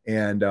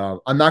 And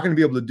I'm not going to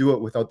be able to do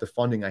it without the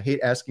funding. I hate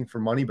asking for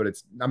money, but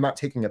I'm not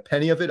taking a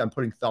penny of it. I'm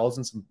putting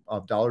thousands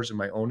of dollars of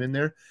my own in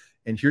there.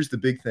 And here's the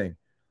big thing.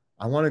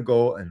 I want to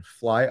go and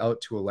fly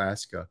out to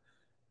Alaska.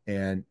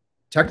 And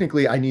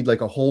technically, I need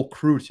like a whole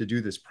crew to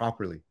do this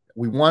properly.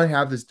 We want to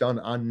have this done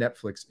on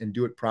Netflix and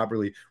do it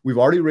properly. We've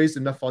already raised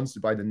enough funds to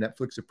buy the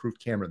Netflix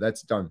approved camera.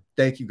 That's done.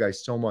 Thank you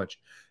guys so much.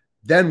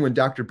 Then when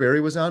Dr.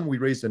 Berry was on, we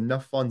raised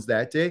enough funds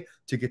that day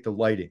to get the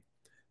lighting.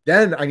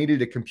 Then I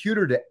needed a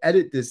computer to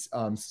edit this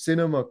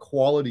cinema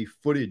quality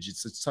footage.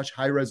 It's at such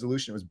high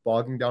resolution. It was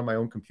bogging down my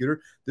own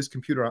computer. This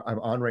computer I'm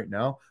on right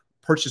now,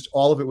 purchased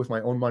all of it with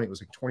my own money. It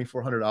was like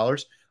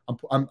 $2,400.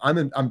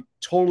 I'm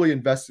totally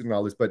invested in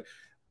all this, but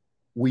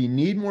we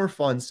need more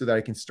funds so that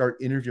I can start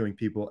interviewing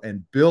people.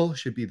 And Bill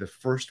should be the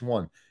first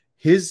one.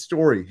 His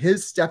story,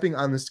 his stepping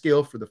on the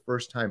scale for the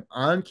first time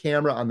on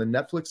camera, on the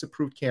Netflix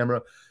approved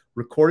camera,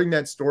 recording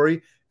that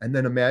story. And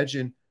then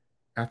imagine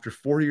after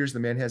 4 years,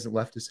 the man hasn't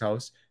left his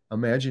house.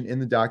 Imagine in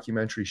the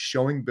documentary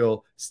showing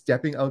Bill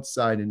stepping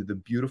outside into the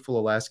beautiful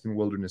Alaskan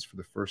wilderness for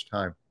the first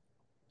time.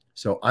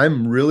 So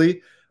I'm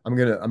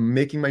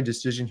making my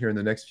decision here in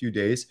the next few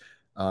days.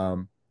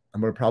 I'm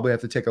going to probably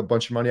have to take a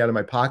bunch of money out of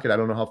my pocket. I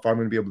don't know how far I'm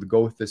going to be able to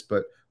go with this,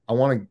 but I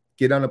want to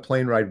get on a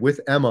plane ride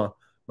with Emma.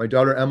 My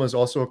daughter Emma is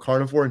also a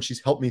carnivore, and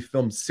she's helped me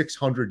film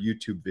 600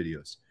 YouTube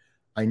videos.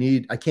 I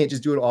can't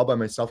just do it all by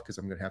myself because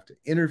I'm going to have to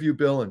interview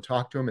Bill and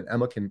talk to him, and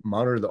Emma can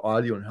monitor the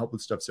audio and help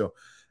with stuff. So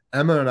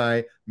Emma and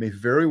I may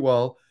very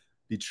well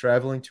be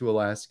traveling to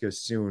Alaska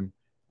soon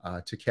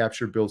to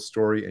capture Bill's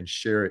story and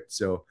share it.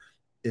 So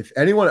if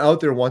anyone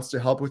out there wants to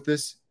help with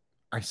this,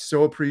 I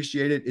so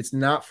appreciate it. It's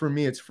not for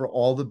me. It's for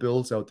all the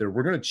Bills out there.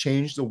 We're going to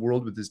change the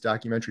world with this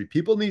documentary.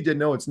 People need to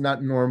know it's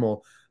not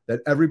normal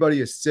that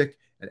everybody is sick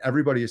and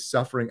everybody is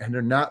suffering and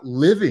they're not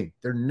living.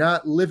 They're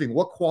not living.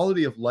 What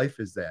quality of life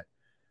is that?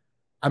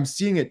 I'm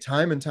seeing it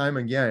time and time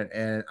again,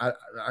 and I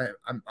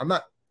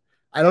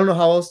don't know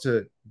how else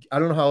to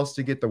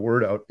get the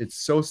word out. It's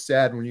so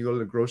sad when you go to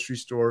the grocery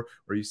store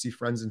or you see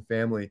friends and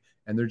family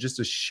and they're just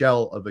a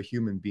shell of a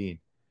human being.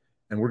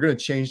 And we're going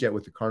to change that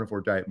with the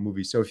Carnivore Diet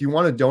movie. So if you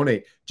want to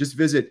donate, just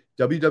visit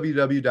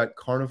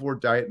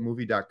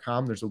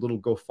www.carnivoredietmovie.com. There's a little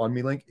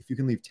GoFundMe link. If you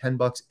can leave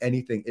 $10,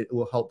 anything, it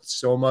will help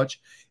so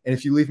much. And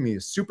if you leave me a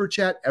super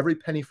chat, every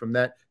penny from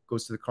that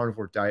goes to the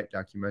Carnivore Diet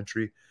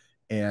documentary.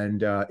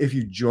 And if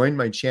you join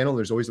my channel,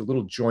 there's always a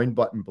little join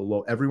button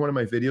below every one of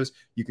my videos.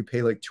 You can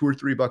pay like $2 or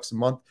 $3 a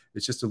month.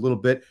 It's just a little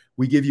bit.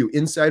 We give you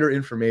insider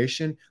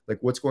information, like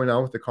what's going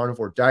on with the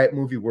Carnivore Diet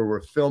movie, where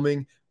we're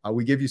filming.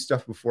 We give you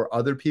stuff before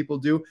other people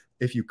do.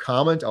 If you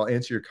comment, I'll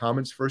answer your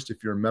comments first.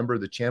 If you're a member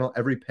of the channel,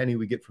 every penny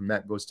we get from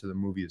that goes to the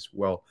movie as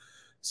well.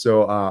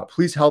 So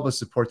please help us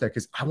support that,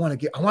 because I want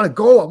to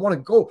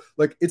go.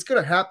 Like, it's going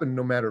to happen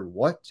no matter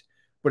what,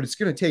 but it's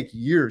going to take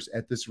years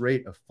at this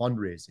rate of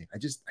fundraising. I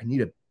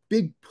need a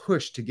big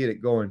push to get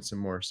it going some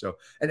more. So,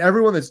 and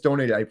everyone that's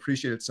donated, I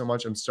appreciate it so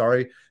much. I'm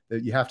sorry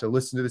that you have to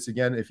listen to this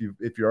again. If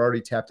you're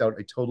already tapped out,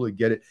 I totally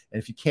get it. And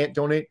if you can't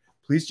donate,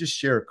 please just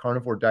share a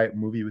Carnivore Diet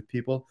movie with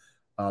people.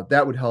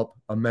 That would help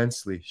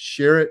immensely.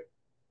 Share it,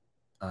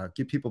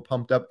 get people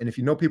pumped up. And if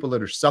you know people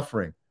that are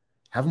suffering,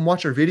 have them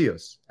watch our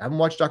videos. Have them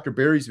watch Dr.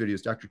 Berry's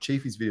videos, Dr.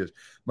 Chafee's videos.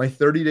 My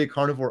 30-day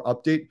carnivore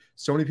update.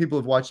 So many people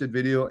have watched that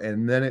video,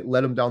 and then it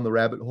led them down the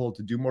rabbit hole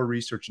to do more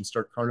research and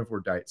start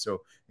Carnivore Diet.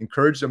 So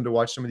encourage them to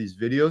watch some of these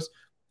videos,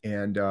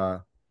 and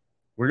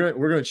we're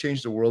gonna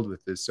change the world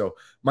with this. So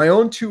my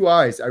own 2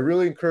 eyes, I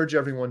really encourage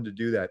everyone to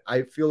do that.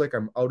 I feel like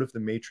I'm out of the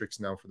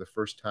matrix now for the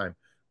first time.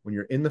 When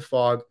you're in the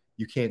fog,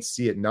 you can't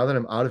see it. Now that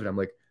I'm out of it, I'm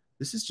like,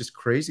 this is just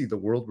crazy, the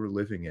world we're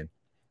living in.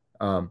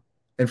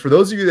 And for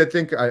those of you that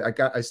think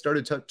I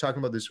started talking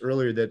about this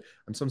earlier, that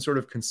I'm some sort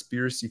of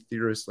conspiracy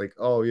theorist, like,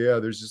 oh yeah,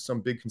 there's just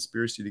some big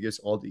conspiracy to get us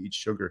all to eat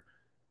sugar.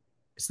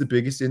 It's the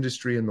biggest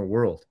industry in the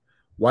world.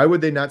 Why would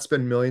they not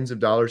spend millions of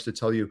dollars to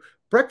tell you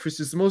breakfast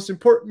is the most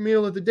important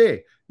meal of the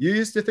day? You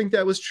used to think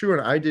that was true,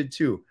 and I did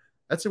too.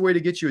 That's a way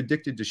to get you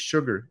addicted to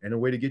sugar and a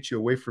way to get you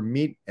away from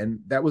meat. And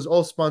that was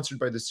all sponsored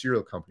by the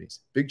cereal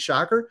companies. Big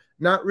shocker?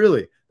 Not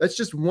really. That's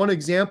just one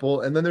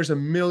example. And then there's a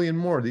million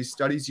more. These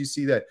studies, you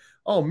see that,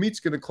 oh, meat's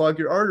going to clog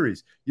your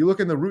arteries. You look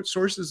in the root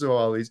sources of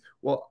all these.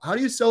 Well, how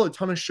do you sell a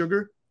ton of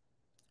sugar?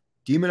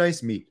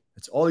 Demonize meat.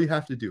 That's all you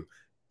have to do.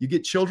 You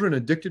get children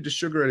addicted to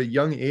sugar at a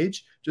young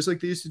age, just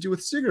like they used to do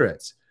with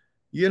cigarettes.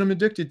 You get them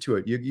addicted to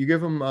it. You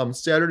give them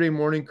Saturday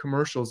morning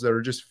commercials that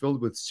are just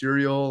filled with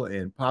cereal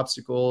and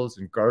popsicles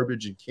and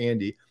garbage and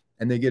candy,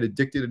 and they get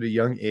addicted at a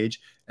young age.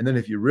 And then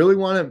if you really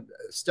want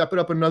to step it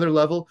up another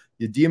level,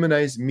 you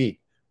demonize meat.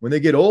 When they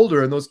get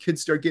older and those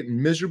kids start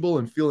getting miserable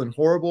and feeling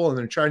horrible, and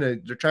they're trying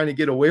to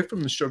get away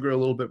from the sugar a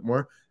little bit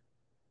more,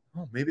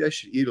 oh, maybe I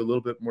should eat a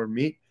little bit more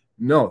meat.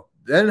 No,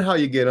 then how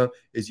you get them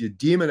is you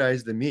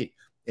demonize the meat,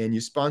 and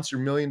you sponsor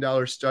 $1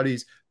 million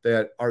studies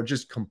that are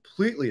just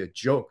completely a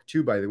joke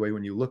too, by the way,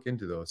 when you look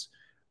into those.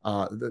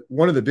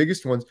 One of the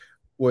biggest ones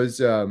was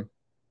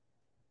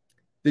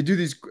they do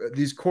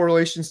these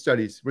correlation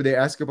studies where they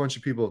ask a bunch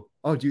of people,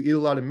 oh, do you eat a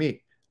lot of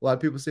meat? A lot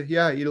of people say,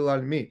 yeah, I eat a lot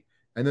of meat.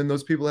 And then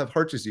those people have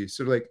heart disease.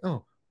 So they're like,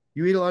 oh,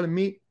 you eat a lot of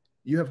meat,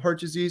 you have heart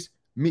disease,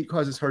 meat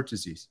causes heart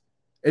disease.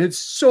 And it's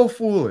so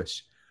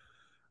foolish.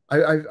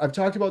 I've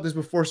talked about this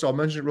before, so I'll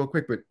mention it real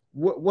quick. But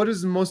what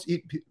is the most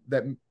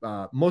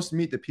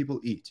meat that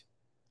people eat?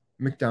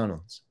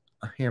 McDonald's,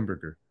 a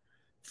hamburger.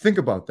 Think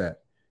about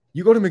that.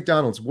 You go to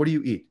McDonald's, what do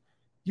you eat?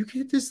 You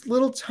get this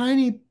little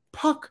tiny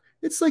puck.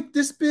 It's like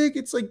this big.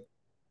 It's like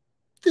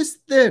this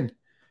thin.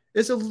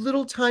 It's a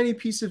little tiny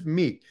piece of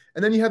meat.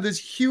 And then you have this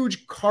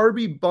huge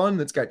carby bun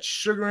that's got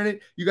sugar in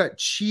it. You got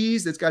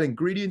cheese that's got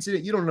ingredients in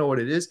it. You don't know what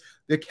it is.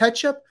 The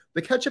ketchup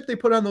they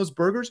put on those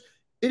burgers,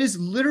 it is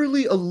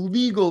literally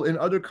illegal in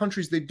other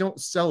countries. They don't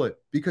sell it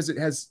because it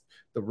has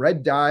the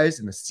red dyes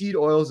and the seed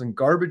oils and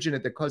garbage in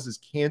it that causes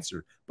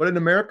cancer. But in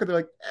America, they're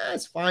like,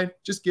 it's fine.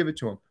 Just give it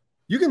to them.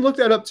 You can look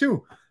that up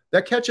too.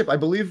 That ketchup, I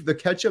believe the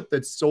ketchup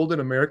that's sold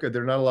in America,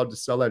 they're not allowed to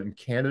sell that in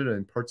Canada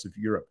and parts of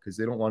Europe because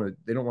they don't want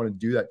to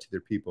do that to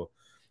their people.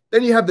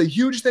 Then you have the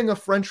huge thing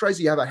of French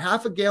fries. You have a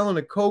half a gallon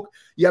of Coke.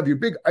 You have your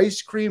big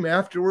ice cream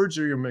afterwards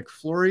or your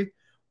McFlurry.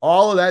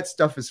 All of that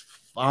stuff is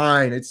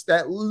fine. It's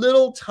that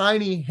little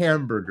tiny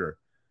hamburger.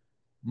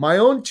 My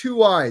own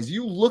two eyes.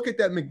 You look at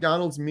that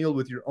McDonald's meal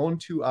with your own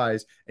two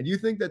eyes, and you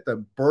think that the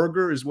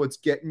burger is what's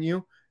getting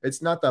you.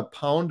 It's not the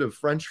pound of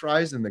French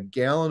fries and the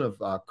gallon of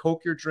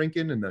Coke you're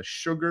drinking and the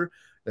sugar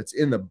that's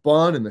in the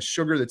bun and the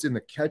sugar that's in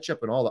the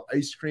ketchup and all the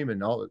ice cream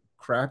and all the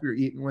crap you're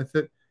eating with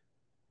it.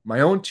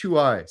 My own two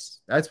eyes.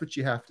 That's what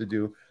you have to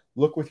do.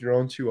 Look with your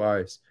own two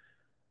eyes.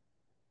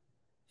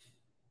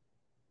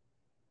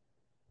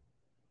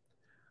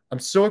 I'm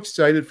so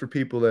excited for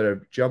people that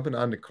are jumping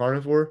onto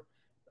carnivore.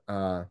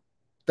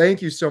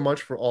 Thank you so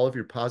much for all of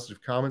your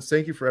positive comments.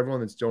 Thank you for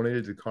everyone that's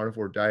donated to the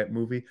Carnivore Diet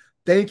movie.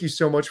 Thank you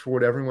so much for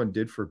what everyone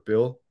did for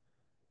Bill.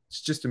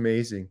 It's just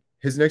amazing.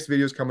 His next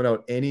video is coming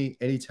out any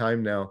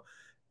time now.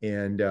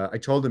 And I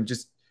told him,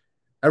 just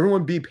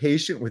everyone be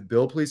patient with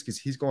Bill, please, because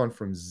he's gone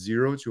from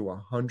 0 to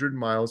 100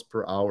 miles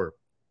per hour,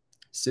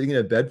 sitting in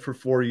a bed for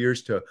 4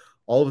 years to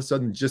all of a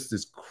sudden just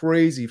this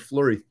crazy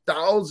flurry,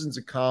 thousands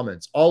of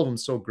comments, all of them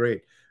so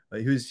great.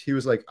 He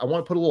was like, I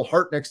want to put a little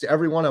heart next to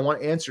everyone. I want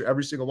to answer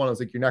every single one. I was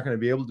like, you're not going to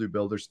be able to,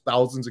 Bill. There's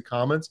thousands of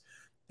comments.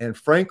 And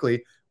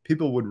frankly,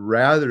 people would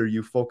rather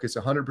you focus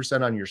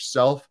 100% on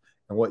yourself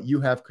and what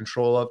you have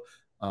control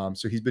of.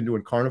 So he's been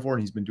doing carnivore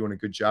and he's been doing a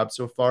good job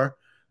so far.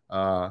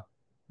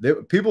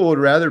 People would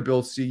rather,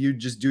 Bill, see you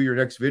just do your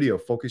next video,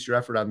 focus your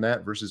effort on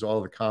that versus all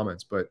of the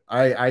comments. But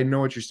I know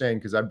what you're saying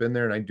because I've been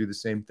there and I do the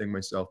same thing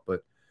myself.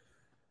 But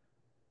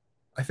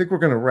I think we're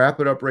going to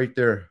wrap it up right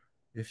there.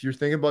 If you're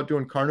thinking about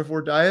doing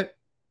carnivore diet,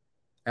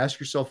 ask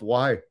yourself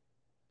why.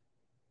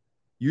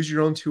 Use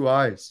your own two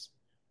eyes.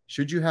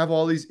 Should you have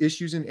all these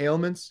issues and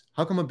ailments?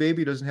 How come a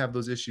baby doesn't have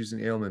those issues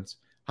and ailments?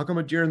 How come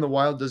a deer in the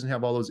wild doesn't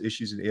have all those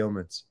issues and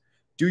ailments?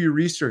 Do your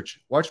research.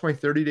 Watch my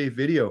 30-day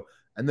video.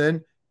 And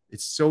then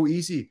it's so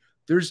easy.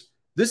 There's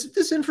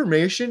this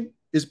information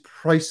is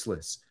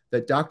priceless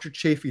that Dr.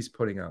 Chafee's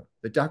putting out,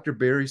 that Dr.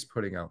 Barry's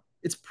putting out.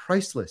 It's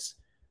priceless.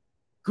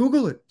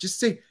 Google it. Just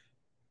say,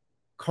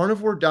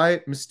 Carnivore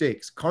Diet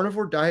mistakes,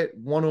 Carnivore Diet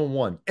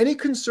 101. Any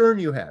concern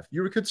you have,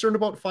 you're concerned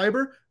about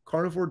fiber,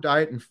 Carnivore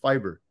Diet and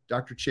fiber,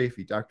 Dr.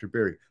 Chafee, Dr.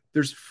 Barry.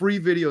 There's free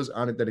videos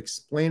on it that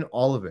explain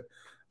all of it.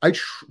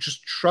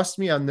 Just trust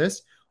me on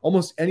this.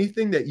 Almost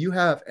anything that you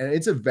have, and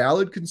it's a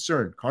valid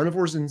concern.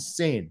 Carnivore is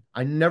insane.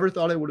 I never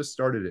thought I would have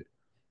started it.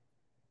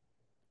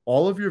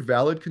 All of your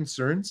valid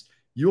concerns,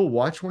 you'll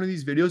watch one of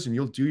these videos and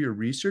you'll do your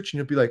research and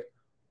you'll be like,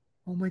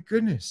 oh my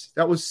goodness,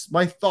 that was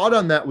my thought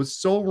on that was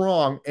so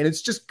wrong. And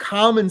it's just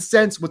common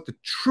sense what the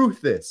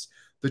truth is.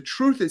 The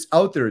truth is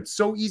out there. It's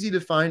so easy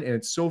to find and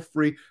it's so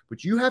free,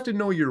 but you have to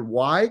know your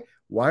why.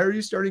 Why are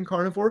you starting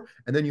carnivore?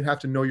 And then you have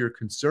to know your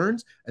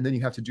concerns, and then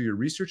you have to do your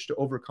research to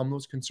overcome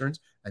those concerns,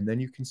 and then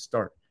you can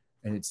start.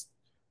 And it's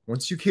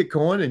once you get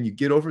going and you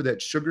get over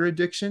that sugar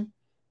addiction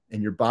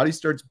and your body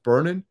starts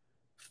burning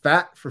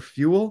fat for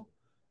fuel,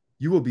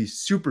 you will be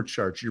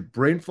supercharged. Your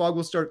brain fog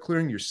will start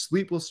clearing. Your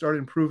sleep will start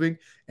improving.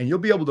 And you'll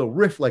be able to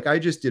riff like I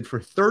just did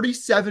for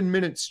 37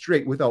 minutes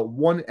straight without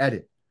one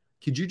edit.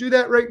 Could you do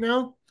that right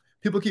now?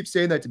 People keep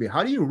saying that to me.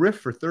 How do you riff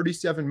for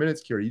 37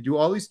 minutes, Kerry? You do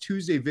all these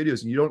Tuesday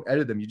videos and you don't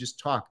edit them. You just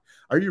talk.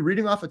 Are you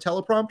reading off a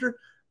teleprompter?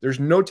 There's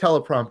no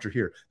teleprompter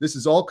here. This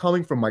is all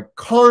coming from my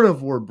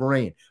carnivore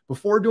brain.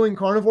 Before doing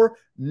carnivore,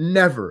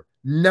 never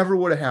Never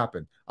would have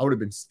happened. I would have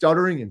been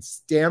stuttering and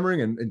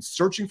stammering and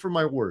searching for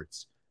my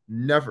words.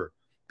 Never.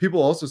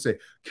 People also say,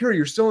 Kerry,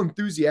 you're so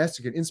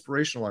enthusiastic and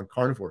inspirational on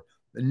carnivore.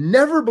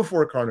 Never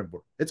before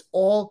carnivore. It's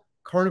all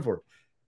carnivore.